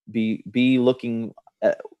 be looking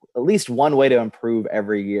at least one way to improve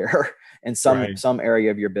every year in some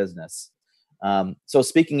area of your business. So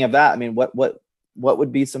speaking of that, I mean, what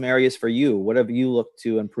would be some areas for you? What have you looked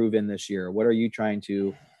to improve in this year? What are you trying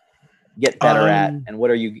to get better at? And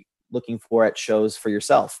what are you looking for at shows for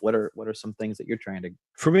yourself? What are some things that you're trying to?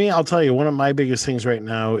 For me, I'll tell you, one of my biggest things right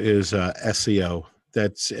now is SEO.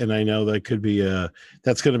 And I know that could be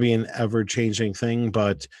that's going to be an ever changing thing,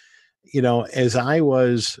 but as I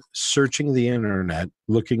was searching the internet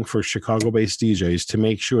looking for Chicago-based DJs to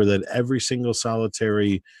make sure that every single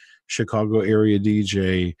solitary Chicago area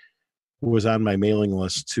DJ was on my mailing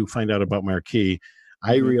list to find out about Marquee,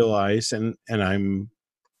 I realized, and I'm,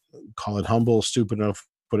 call it humble, stupid enough,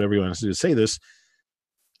 whatever you want to do to say this,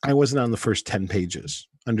 I wasn't on the first 10 pages.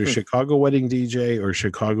 Under Chicago Wedding DJ or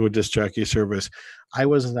Chicago Disc Jockey Service, I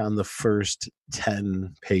wasn't on the first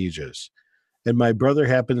 10 pages. And my brother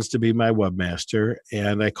happens to be my webmaster,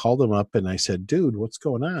 and I called him up and I said, dude, what's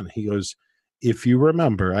going on? He goes, if you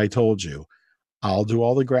remember, I told you, I'll do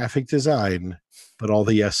all the graphic design, but all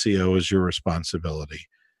the SEO is your responsibility.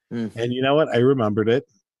 And you know what? I remembered it.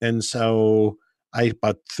 And so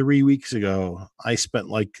about 3 weeks ago, I spent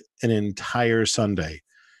like an entire Sunday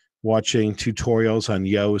watching tutorials on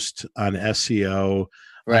Yoast, on SEO,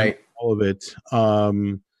 Right. on all of it.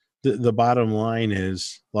 The bottom line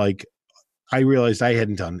is, like, I realized I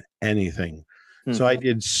hadn't done anything. So I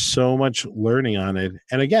did so much learning on it.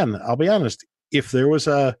 And again, I'll be honest, if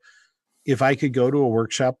I could go to a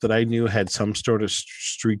workshop that I knew had some sort of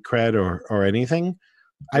street cred or anything,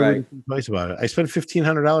 I wouldn't think twice about it. I spent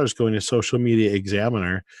 $1,500 going to Social Media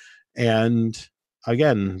Examiner. And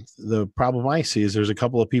again, the problem I see is there's a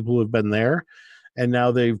couple of people who have been there, and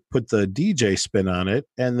now they've put the DJ spin on it,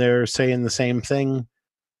 and they're saying the same thing.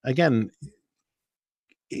 Again,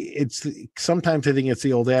 it's sometimes I think it's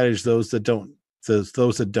the old adage, those that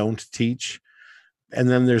don't teach. And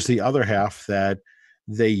then there's the other half that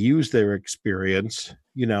they use their experience,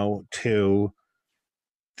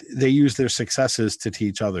 they use their successes to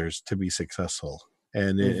teach others to be successful.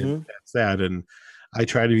 And that's that. And I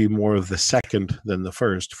try to be more of the second than the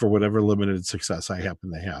first for whatever limited success I happen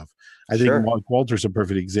to have. I think Mark Walter's a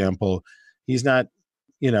perfect example. He's not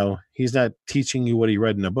teaching you what he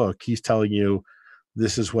read in a book. He's telling you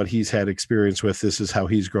this is what he's had experience with. This is how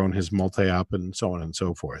he's grown his multi-op and so on and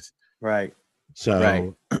so forth. Right.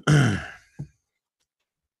 So,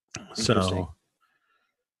 so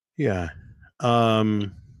yeah.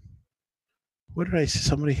 What did I say?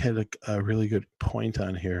 Somebody had a really good point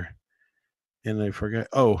on here and I forgot.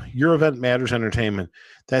 Oh, your event matters entertainment.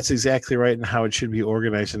 That's exactly right. And how it should be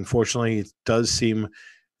organized. Unfortunately, it does seem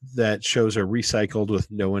that shows are recycled with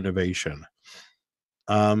no innovation.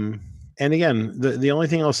 And again, the only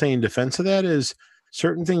thing I'll say in defense of that is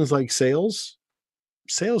certain things like sales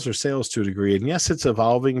are sales to a degree. And yes, it's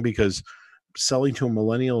evolving because selling to a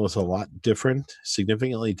millennial is a lot different,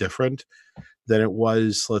 significantly different than it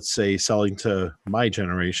was, let's say, selling to my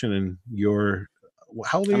generation. And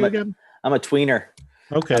how old are you again? I'm a tweener.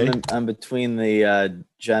 Okay. I'm between the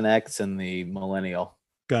Gen X and the millennial.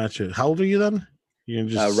 Gotcha. How old are you then? You're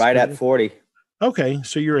just right at 40. Okay.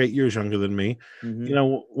 So you're 8 years younger than me.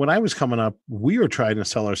 When I was coming up, we were trying to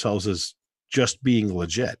sell ourselves as just being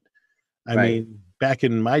legit. I mean, back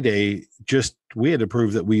in my day, we had to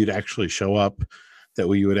prove that we would actually show up, that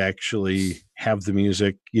we would actually have the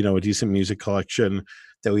music, a decent music collection,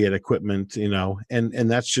 that we had equipment,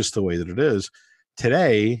 and that's just the way that it is.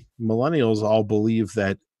 Today, millennials all believe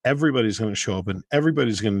that everybody's going to show up and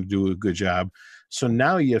everybody's going to do a good job. So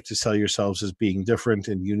now you have to sell yourselves as being different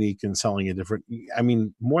and unique and selling a different,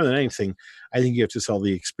 more than anything, I think you have to sell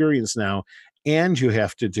the experience now, and you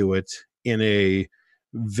have to do it in a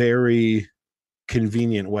very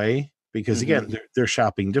convenient way because again, they're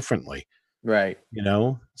shopping differently. Right.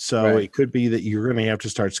 So it could be that you're going to have to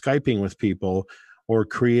start Skyping with people or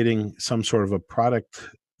creating some sort of a product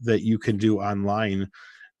that you can do online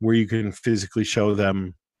where you can physically show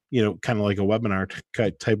them, kind of like a webinar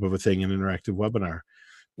type of a thing, an interactive webinar.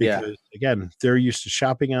 Because again, they're used to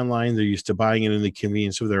shopping online. They're used to buying it in the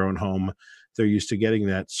convenience of their own home. They're used to getting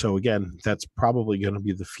that. So again, that's probably going to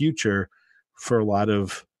be the future for a lot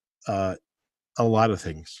of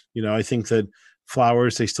things. I think that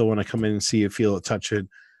flowers, they still want to come in and see it, feel it, touch it.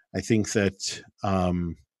 I think that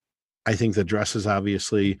the dresses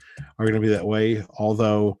obviously are going to be that way.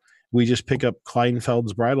 Although we just pick up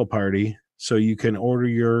Kleinfeld's bridal party, so you can order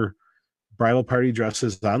your bridal party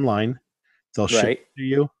dresses online. They'll ship it to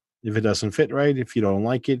you. If it doesn't fit right, if you don't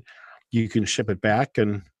like it, you can ship it back,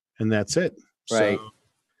 and that's it. Right.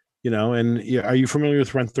 So, and are you familiar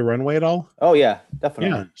with Rent the Runway at all? Oh yeah,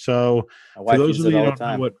 definitely. Yeah. So for those of you who don't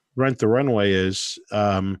know what Rent the Runway is,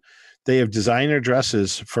 they have designer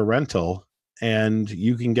dresses for rental, and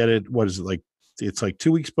you can get it. What is it like? It's like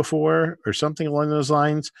 2 weeks before or something along those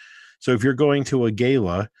lines. So if you're going to a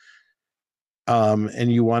gala,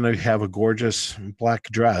 and you want to have a gorgeous black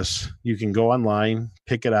dress, you can go online,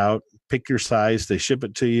 pick it out, pick your size. They ship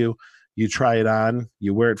it to you. You try it on,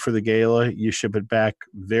 you wear it for the gala, you ship it back,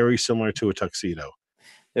 very similar to a tuxedo.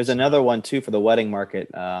 There's another one too for the wedding market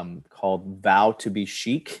called Vow to Be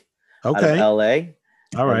Chic out of Okay. LA.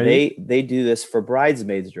 All And right. they do this for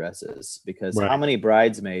bridesmaids dresses, because how Right. many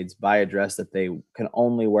bridesmaids buy a dress that they can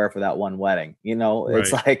only wear for that one wedding? You know,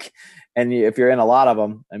 it's Right. like, and if you're in a lot of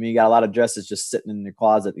them, I mean, you got a lot of dresses just sitting in your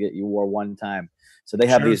closet that you wore one time. So they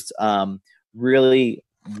have Sure. these really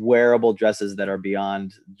wearable dresses that are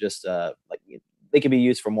beyond just like, they can be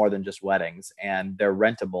used for more than just weddings, and they're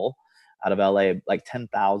rentable out of LA, like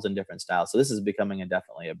 10,000 different styles. So this is becoming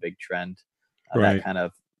definitely a big trend, that Right. kind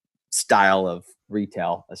of style of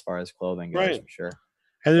retail as far as clothing goes, Right. for sure.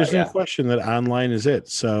 And there's But no yeah. question that online is it.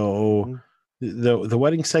 So Mhm. the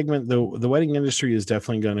wedding segment, the wedding industry is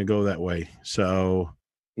definitely going to go that way. So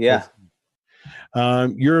Yeah.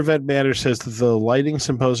 Your Event Matter says that the lighting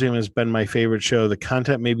symposium has been my favorite show. The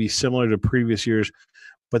content may be similar to previous years,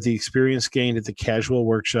 but the experience gained at the casual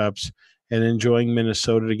workshops and enjoying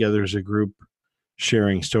Minnesota together as a group,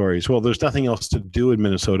 sharing stories. Well, there's nothing else to do in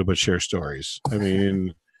Minnesota but share stories. I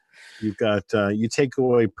mean, you've got you take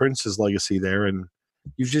away Prince's legacy there, and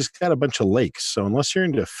you've just got a bunch of lakes. So unless you're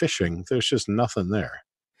into fishing, there's just nothing there.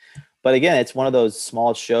 But again, it's one of those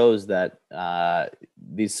small shows that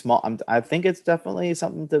these small, I think it's definitely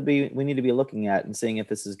something we need to be looking at and seeing if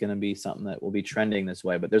this is going to be something that will be trending this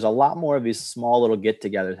way. But there's a lot more of these small little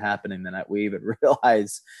get-togethers happening than we even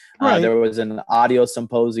realize. Right. There was an audio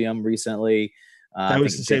symposium recently. That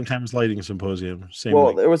was the same time as lighting symposium. Same. Well,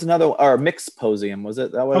 week. there was another, or mix symposium. Was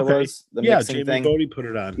it that what it was? The mixing Jamie thing. Bodie put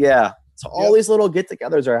it on. Yeah. So all these little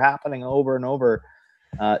get-togethers are happening over and over.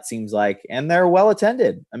 It seems like, and they're well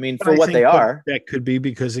attended. I mean, for what they are. That could be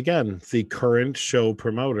because, again, the current show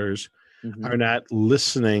promoters are not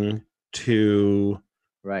listening to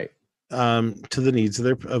to the needs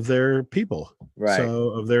of their people, so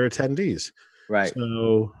of their attendees,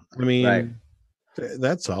 So I mean,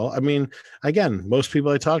 that's all. I mean, again, most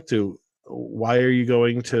people I talk to, why are you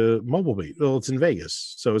going to Mobile Beat? Well, it's in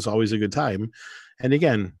Vegas, so it's always a good time. And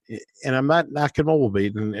again, and I'm not knocking Mobile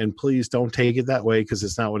Beat, and please don't take it that way because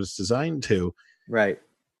it's not what it's designed to. Right.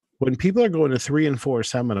 When people are going to 3 and 4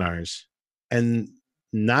 seminars and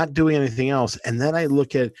not doing anything else, and then I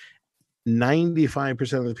look at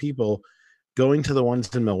 95% of the people going to the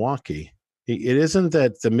ones in Milwaukee. It isn't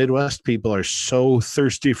that the Midwest people are so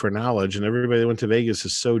thirsty for knowledge and everybody that went to Vegas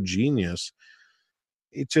is so genius.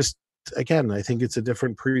 It just, again, I think it's a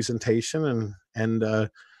different presentation, and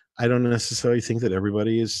I don't necessarily think that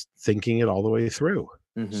everybody is thinking it all the way through.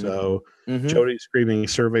 So Jody's screaming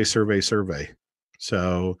survey.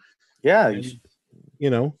 So yeah,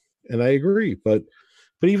 and I agree, but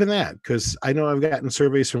even that, because I know I've gotten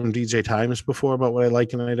surveys from DJ Times before about what I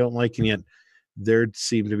like and I don't like, and yet they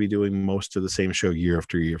seem to be doing most of the same show year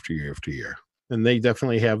after year after year after year, and they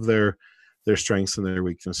definitely have their strengths and their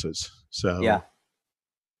weaknesses. So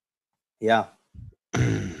yeah.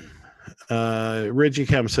 Reggie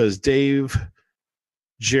Kemp says Dave,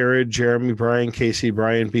 Jared, Jeremy, Brian, Casey,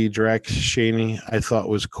 Brian B, Drex, Shaney, I thought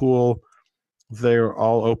was cool. They're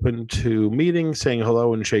all open to meeting, saying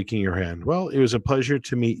hello, and shaking your hand. Well, it was a pleasure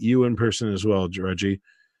to meet you in person as well, Reggie,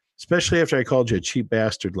 especially after I called you a cheap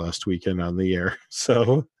bastard last weekend on the air.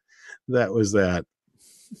 So that was that.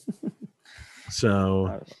 So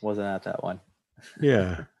I wasn't at that one.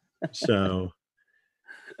 Yeah. So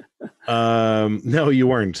no, you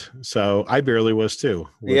weren't. So I barely was too.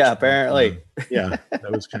 Apparently.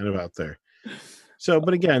 That was kind of out there. So,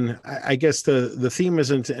 but again, I guess the theme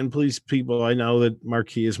isn't, and please, people, I know that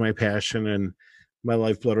Marquee is my passion and my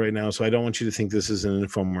lifeblood right now, so I don't want you to think this is an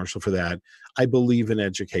infomercial for that. I believe in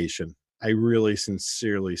education. I really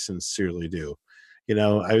sincerely do.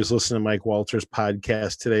 I was listening to Mike Walter's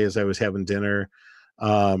podcast today as I was having dinner,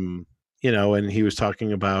 and he was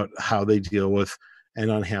talking about how they deal with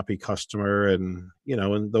an unhappy customer, and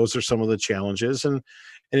and those are some of the challenges, and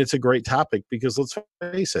it's a great topic because let's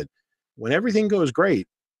face it, when everything goes great,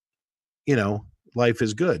 life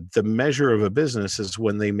is good. The measure of a business is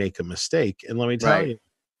when they make a mistake. And let me tell you,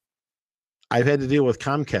 I've had to deal with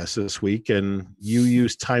Comcast this week, and you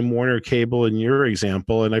used Time Warner Cable in your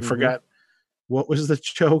example, and I forgot, what was the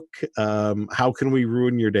joke? How can we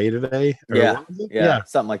ruin your day today? Yeah,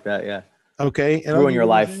 something like that. Yeah. Okay. And ruin your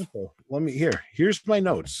life. Example. Here's my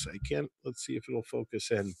notes. Let's see if it'll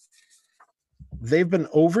focus in. They've been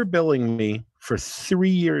overbilling me for 3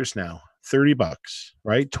 years now, $30,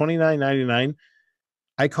 right? $29.99.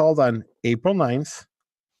 I called on April 9th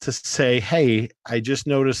to say, hey, I just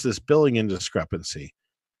noticed this billing indiscrepancy.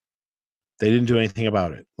 They didn't do anything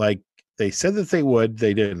about it. Like they said that they would,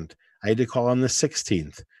 they didn't. I had to call on the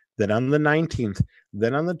 16th, then on the 19th,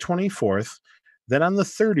 then on the 24th, then on the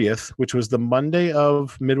 30th, which was the Monday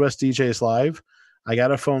of Midwest DJs Live. I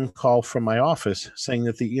got a phone call from my office saying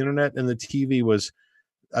that the internet and the TV was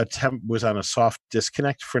on a soft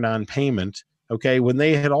disconnect for non-payment. Okay, when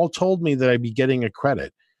they had all told me that I'd be getting a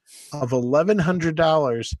credit of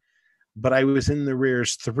 $1,100, but I was in the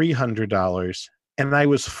rears $300, and I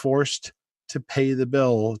was forced to pay the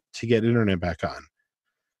bill to get internet back on.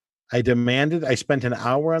 I spent an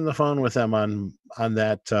hour on the phone with them on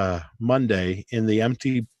that Monday in the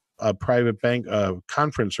empty private bank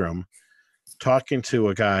conference room, talking to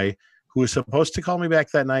a guy who was supposed to call me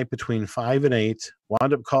back that night between 5 and 8,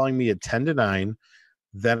 wound up calling me at 10 to 9.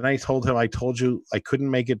 Then I told him, I told you I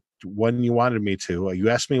couldn't make it when you wanted me to. You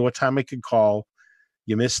asked me what time I could call.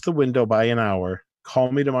 You missed the window by an hour.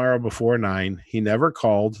 Call me tomorrow before 9. He never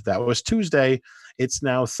called. That was Tuesday. It's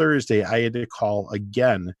now Thursday. I had to call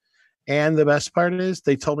again. And the best part is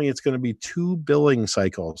they told me it's going to be 2 billing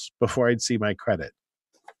cycles before I'd see my credit.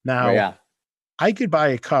 Now, I could buy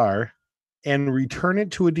a car and return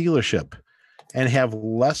it to a dealership and have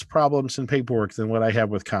less problems and paperwork than what I have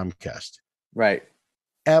with Comcast. Right.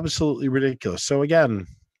 Absolutely ridiculous. So again,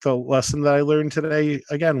 the lesson that I learned today,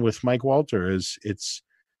 again, with Mike Walter is it's,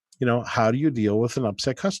 how do you deal with an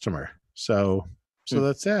upset customer? So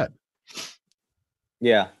that's that.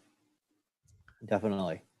 Yeah,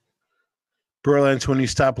 definitely. Berlance, when you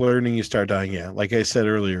stop learning, you start dying. Yeah. Like I said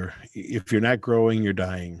earlier, if you're not growing, you're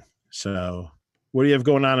dying. So what do you have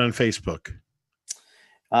going on Facebook?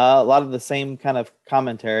 A lot of the same kind of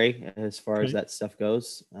commentary as far as that stuff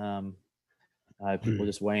goes. People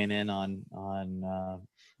just weighing in on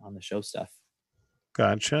the show stuff.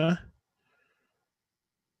 Gotcha.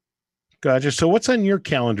 So what's on your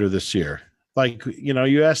calendar this year? Like,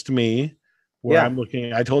 you asked me where I'm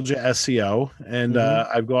looking. I told you SEO, and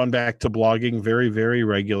I've gone back to blogging very, very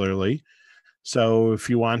regularly. So if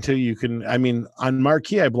you want to, you can. I mean, on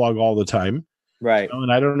Marquee, I blog all the time. Right.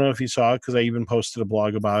 And I don't know if you saw it because I even posted a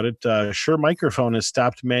blog about it. Shure Microphone has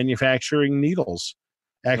stopped manufacturing needles.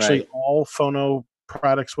 Actually, all phono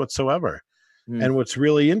products whatsoever. And what's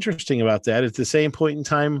really interesting about that, at the same point in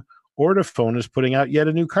time, Ortophone is putting out yet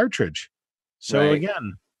a new cartridge. So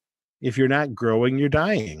again, if you're not growing, you're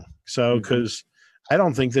dying. So because I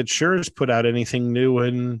don't think that Shure has put out anything new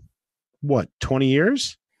in 20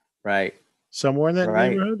 years? Right. Somewhere in that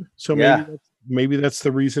neighborhood. So maybe that's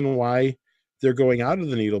the reason why they're going out of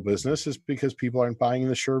the needle business, is because people aren't buying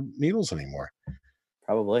the Shure needles anymore.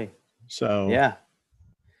 Probably. So yeah.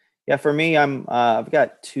 For me, I've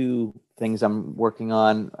got 2 things I'm working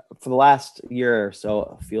on for the last year or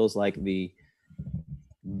so. It feels like in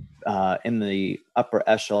the upper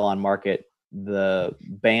echelon market, the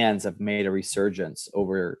bands have made a resurgence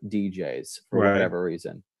over DJs for whatever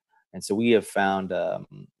reason. And so we have found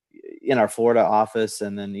in our Florida office,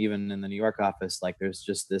 and then even in the New York office, like there's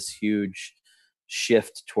just this huge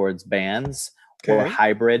shift towards bands or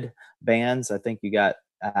hybrid bands. I think you got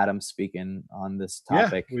Adam speaking on this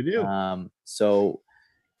topic. Yeah, we do. So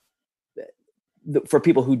for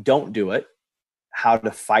people who don't do it, how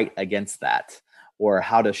to fight against that, or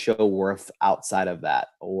how to show worth outside of that,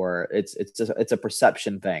 or it's a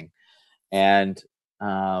perception thing. And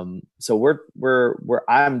so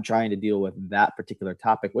I'm trying to deal with that particular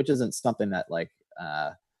topic, which isn't something that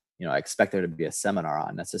I expect there to be a seminar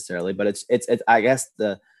on necessarily, but it's I guess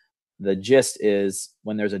the gist is,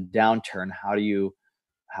 when there's a downturn, how do you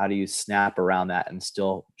snap around that and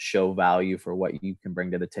still show value for what you can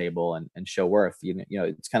bring to the table and show worth?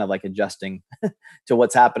 It's kind of like adjusting to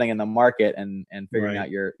what's happening in the market and figuring out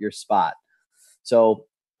your spot. So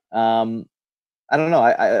I don't know.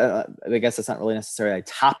 I guess that's not really necessarily a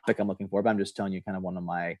topic I'm looking for, but I'm just telling you kind of one of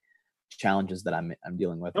my challenges that I'm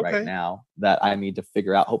dealing with right now that I need to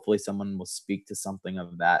figure out. Hopefully someone will speak to something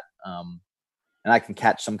of that. And I can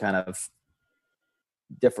catch some kind of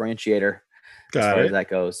differentiator as far as that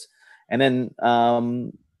goes. And then,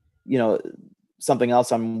 something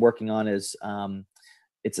else I'm working on is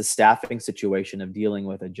it's a staffing situation of dealing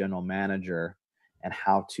with a general manager and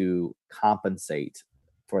how to compensate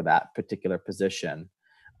for that particular position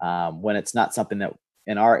when it's not something that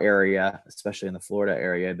in our area, especially in the Florida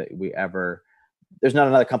area, that there's not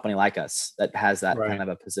another company like us that has that kind of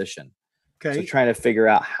a position. So trying to figure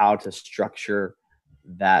out how to structure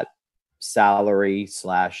that salary /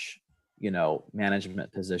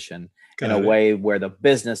 management position in a way where the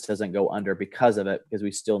business doesn't go under because of it, because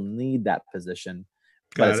we still need that position,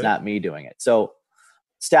 but it's not me doing it. So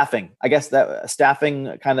staffing, I guess that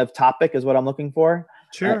staffing kind of topic is what I'm looking for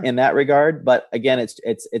in that regard. But again, it's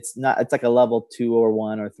like a level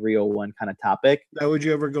 201 or 301 kind of topic. Now, would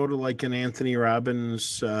you ever go to like an Anthony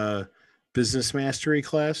Robbins business mastery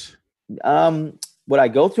class? Would I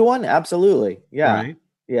go to one? Absolutely. Yeah. Right.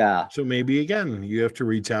 Yeah. So maybe again, you have to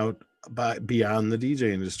reach out beyond the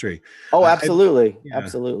DJ industry. Oh, I, absolutely. yeah.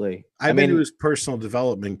 Absolutely. I've been to his personal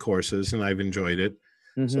development courses and I've enjoyed it.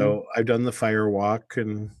 So I've done the fire walk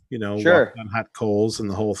and, walked on hot coals and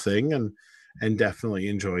the whole thing and definitely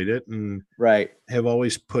enjoyed it. And have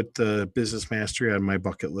always put the business mastery on my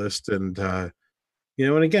bucket list. And,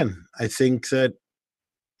 and again, I think that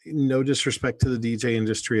no disrespect to the DJ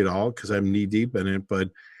industry at all, because I'm knee deep in it, but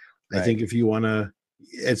I think if you want to,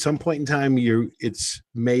 at some point in time, it's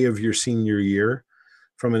May of your senior year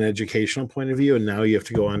from an educational point of view, and now you have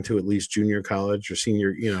to go on to at least junior college or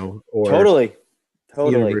senior, or totally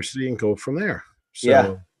university and go from there. So,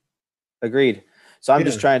 yeah, agreed. So I'm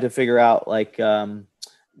just trying to figure out, like,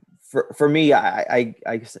 for me, I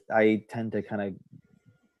tend to kind of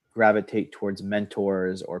gravitate towards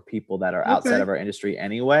mentors or people that are outside of our industry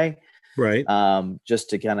anyway. Right. Just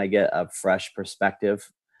to kind of get a fresh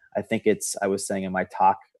perspective. I think I was saying in my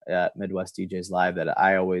talk at Midwest DJs Live that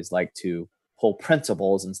I always like to pull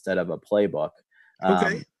principles instead of a playbook.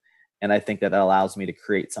 And I think that allows me to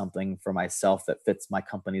create something for myself that fits my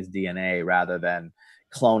company's DNA rather than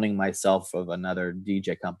cloning myself of another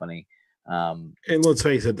DJ company. And let's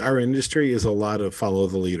face it, our industry is a lot of follow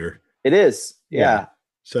the leader. It is. Yeah.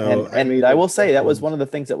 So, and I will say that was one of the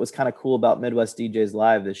things that was kind of cool about Midwest DJs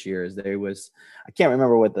Live this year is I can't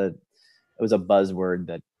remember it was a buzzword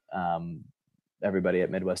that everybody at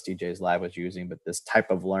Midwest DJs Live was using, but this type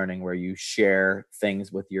of learning where you share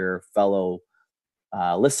things with your fellow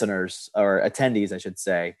listeners or attendees, I should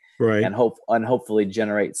say, and hopefully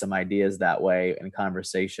generate some ideas that way in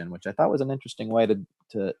conversation, which I thought was an interesting way to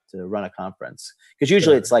run a conference. Because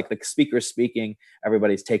usually it's like the speaker speaking,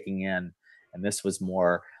 everybody's taking in, and this was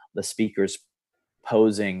more the speakers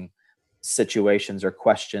posing situations or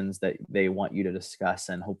questions that they want you to discuss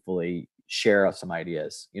and hopefully share some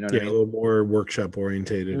ideas. You know what I mean? A little more workshop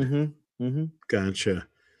orientated. Gotcha.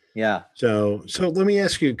 Yeah. So let me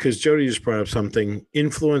ask you, because Jody just brought up something.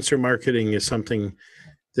 Influencer marketing is something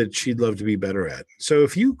that she'd love to be better at. So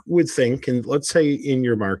if you would think, and let's say in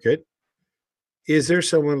your market, is there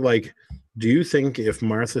someone like, do you think if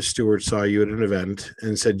Martha Stewart saw you at an event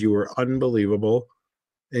and said you were unbelievable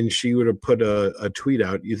and she would have put a tweet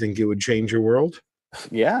out, you think it would change your world?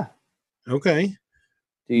 Yeah. Okay.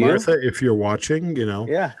 Do you? Martha, if you're watching,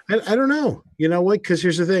 Yeah. I don't know. You know what? Because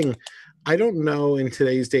here's the thing. I don't know in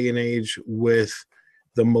today's day and age with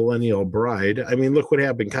the millennial bride. I mean, look what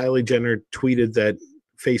happened. Kylie Jenner tweeted that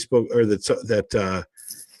Facebook or that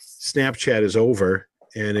Snapchat is over,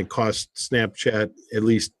 and it cost Snapchat, at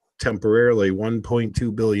least temporarily,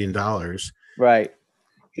 $1.2 billion. Right.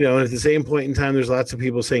 And at the same point in time, there's lots of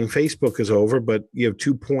people saying Facebook is over, but you have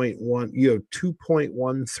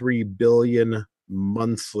 2.13 billion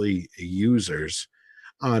monthly users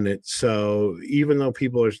on it. So even though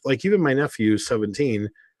people are like, even my nephew, 17,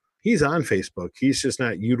 he's on Facebook. He's just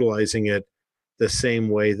not utilizing it the same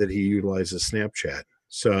way that he utilizes Snapchat.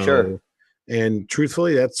 So, and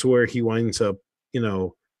truthfully, that's where he winds up,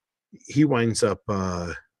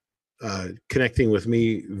 connecting with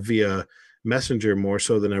me via Messenger more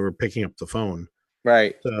so than ever picking up the phone.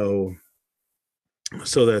 Right. So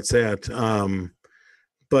that's that.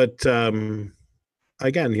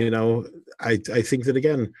 Again, I think that,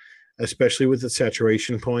 again, especially with the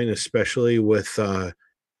saturation point, especially with so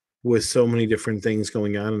many different things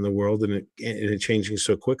going on in the world and it changing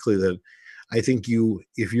so quickly, that I think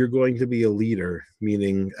if you're going to be a leader,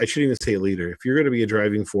 meaning I shouldn't even say a leader, if you're going to be a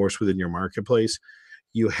driving force within your marketplace,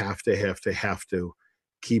 you have to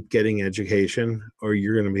keep getting education, or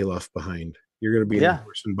you're going to be left behind. You're going to be in the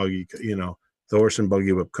horse and buggy, the horse and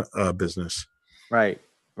buggy business. Right.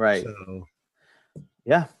 So,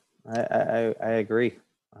 yeah, I agree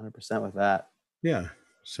 100% with that. Yeah.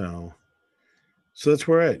 So that's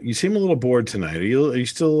where we're at. You seem a little bored tonight. Are you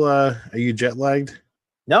still, are you jet lagged?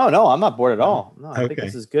 No, I'm not bored at all. No, I think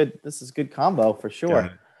this is good. This is good combo for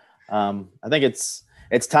sure. I think it's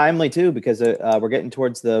timely too, because we're getting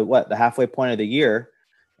towards the halfway point of the year.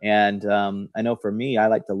 And I know for me, I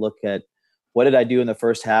like to look at what did I do in the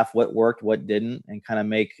first half, what worked, what didn't, and kind of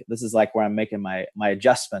this is like where I'm making my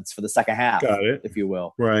adjustments for the second half, if you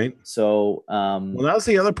will. Right. So, well, that's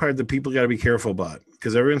the other part that people got to be careful about,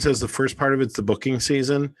 because everyone says the first part of it's the booking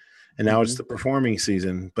season, and now it's the performing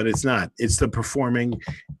season, but it's not. It's the performing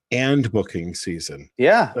and booking season.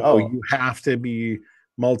 Yeah. So you have to be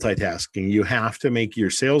multitasking. You have to make your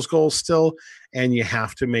sales goals still, and you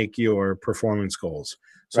have to make your performance goals.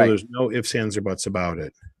 So there's no ifs, ands, or buts about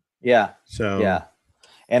it. Yeah. So yeah.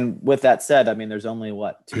 And with that said, I mean, there's only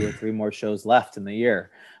 2 or 3 more shows left in the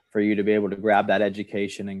year for you to be able to grab that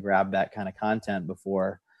education and grab that kind of content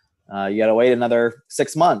before you got to wait another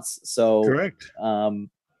 6 months. So correct.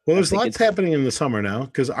 Well, there's lots happening in the summer now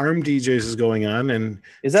because ARM DJs is going on, and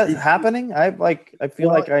is that happening? I feel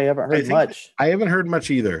like I haven't heard much. I haven't heard much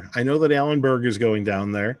either. I know that Alan Berg is going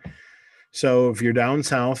down there. So if you're down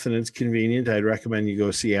south and it's convenient, I'd recommend you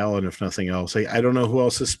go see Alan, if nothing else. I don't know who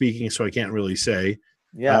else is speaking, so I can't really say.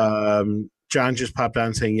 Yeah. John just popped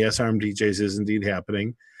on saying, yes, ARM DJs is indeed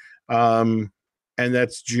happening. And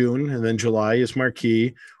that's June. And then July is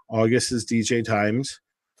Marquee. August is DJ Times.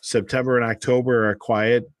 September and October are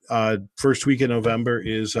quiet. First week in November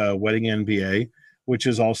is Wedding NBA, which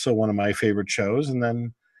is also one of my favorite shows. And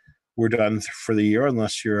then we're done for the year,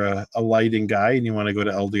 unless you're a lighting guy and you want to go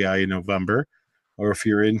to LDI in November. Or if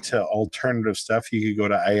you're into alternative stuff, you could go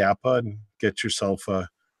to IAPA and get yourself a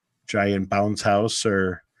giant bounce house,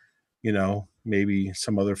 or, you know, maybe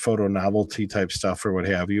some other photo novelty type stuff or what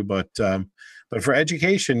have you. But for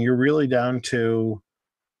education, you're really down to,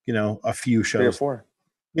 you know, a few shows. 3 or 4.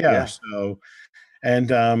 Yeah. So,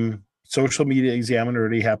 and Social Media Examiner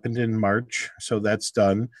already happened in March, so that's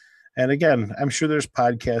done. And again, I'm sure there's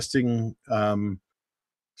podcasting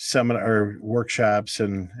seminar or workshops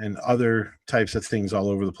and other types of things all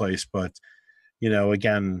over the place. But, you know,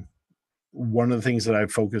 again, one of the things that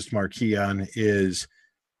I've focused Marquee on is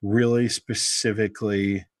really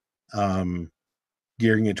specifically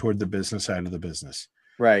gearing it toward the business side of the business.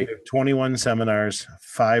 Right. We have 21 seminars,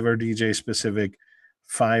 5 are DJ specific,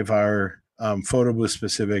 5 are photo booth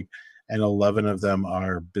specific, and 11 of them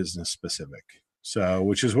are business specific. So,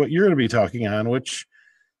 which is what you're going to be talking on, which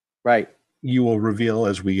right you will reveal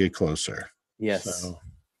as we get closer. Yes. So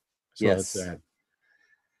yes. That's that.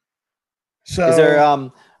 So, is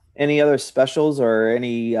there any other specials or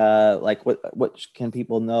any like what can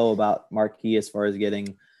people know about Marquee as far as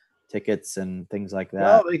getting tickets and things like that?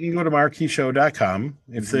 Well, they can go to marqueeshow.com.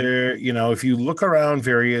 If they're, you know, if you look around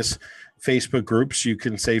various Facebook groups, you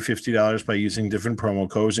can save $50 by using different promo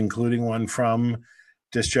codes, including one from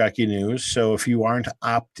Disc Jockey News. So if you aren't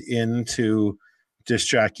opt into Disc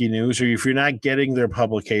Jockey News, or if you're not getting their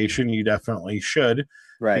publication, you definitely should.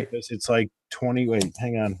 Right. Because it's like 20. Wait,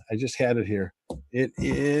 hang on. I just had it here. It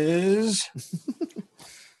is.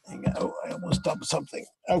 Hang on. I almost dumped something.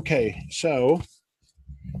 Okay. So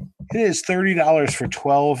it is $30 for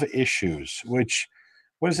 12 issues, which,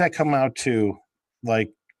 what does that come out to?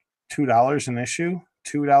 Like $2 an issue?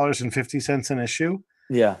 $2.50 an issue?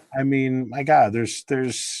 Yeah. I mean, my God,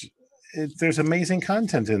 there's amazing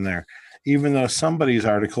content in there, even though somebody's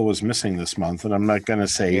article was missing this month, and I'm not going to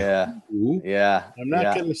say who. Yeah. I'm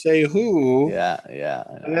not going to say who. Yeah.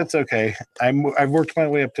 That's okay. I've worked my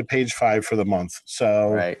way up to page 5 for the month,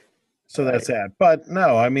 so right. So that's that. But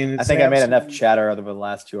no, I mean, I think I made enough chatter over the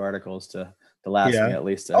last 2 articles to last me at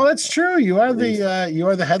least. Oh, that's true. You are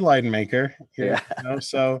the headline maker. Yeah. You know,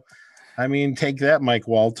 so. I mean, take that, Mike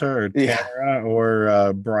Walter or Tara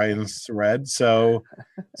or Brian Thread. So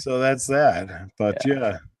that's that. But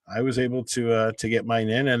yeah, I was able to get mine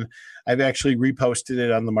in, and I've actually reposted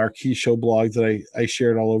it on the Marquee Show blog that I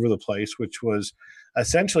shared all over the place, which was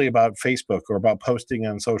essentially about Facebook or about posting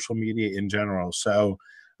on social media in general. So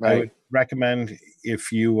I would recommend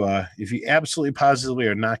if you absolutely positively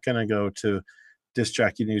are not going to go to Disc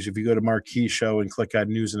Jockey News, if you go to Marquee Show and click on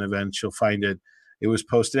News and Events, you'll find it. It was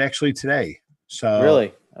posted actually today. So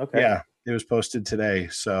really? Okay. Yeah, it was posted today.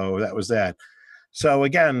 So that was that. So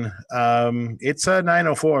again, it's a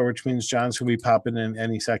 9:04, which means John's going to be popping in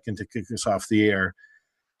any second to kick us off the air.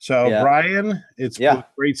 So Brian, it's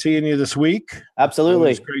great seeing you this week.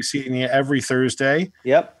 Absolutely. It's great seeing you every Thursday.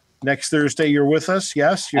 Yep. Next Thursday, you're with us.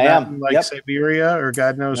 Yes, you're not in Siberia or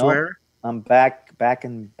God knows where. I'm back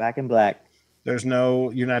in black. There's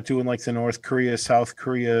you're not doing like the North Korea, South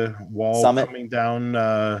Korea wall Summit coming down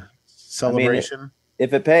celebration. I mean,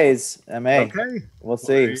 if it pays, I may. Okay. We'll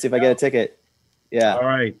see. See if I get a ticket. Yeah. All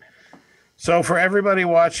right. So for everybody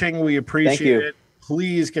watching, we appreciate it.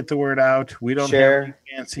 Please get the word out. We don't have any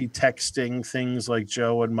fancy texting things like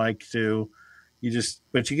Joe and Mike do.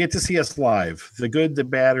 But you get to see us live. The good, the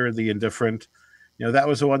bad, or the indifferent. You know, that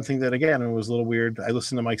was the one thing that, again, it was a little weird. I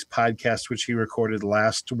listened to Mike's podcast, which he recorded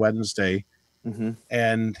last Wednesday.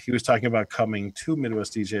 And he was talking about coming to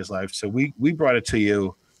Midwest DJs Live. So we brought it to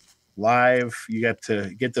you live. You got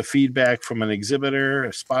to get the feedback from an exhibitor,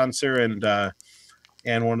 a sponsor, and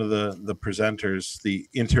one of the presenters, the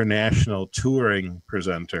international touring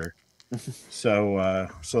presenter. So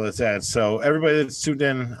that's that. So everybody that's tuned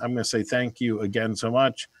in, I'm going to say thank you again so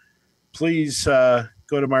much. Please go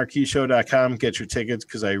to marqueeshow.com, get your tickets,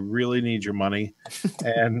 because I really need your money.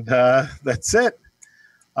 And that's it.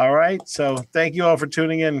 All right. So thank you all for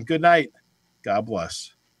tuning in. Good night. God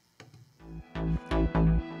bless.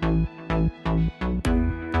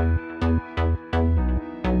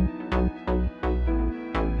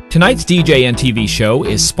 Tonight's DJNTV show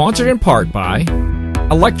is sponsored in part by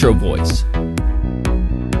Electro Voice,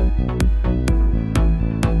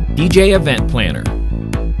 DJ Event Planner,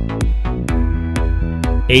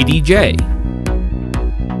 ADJ,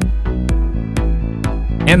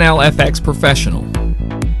 NLFX Professional,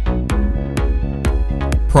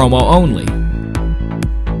 Promo Only,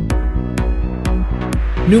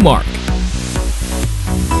 Newmark,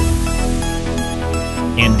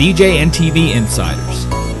 and DJNTV Insider.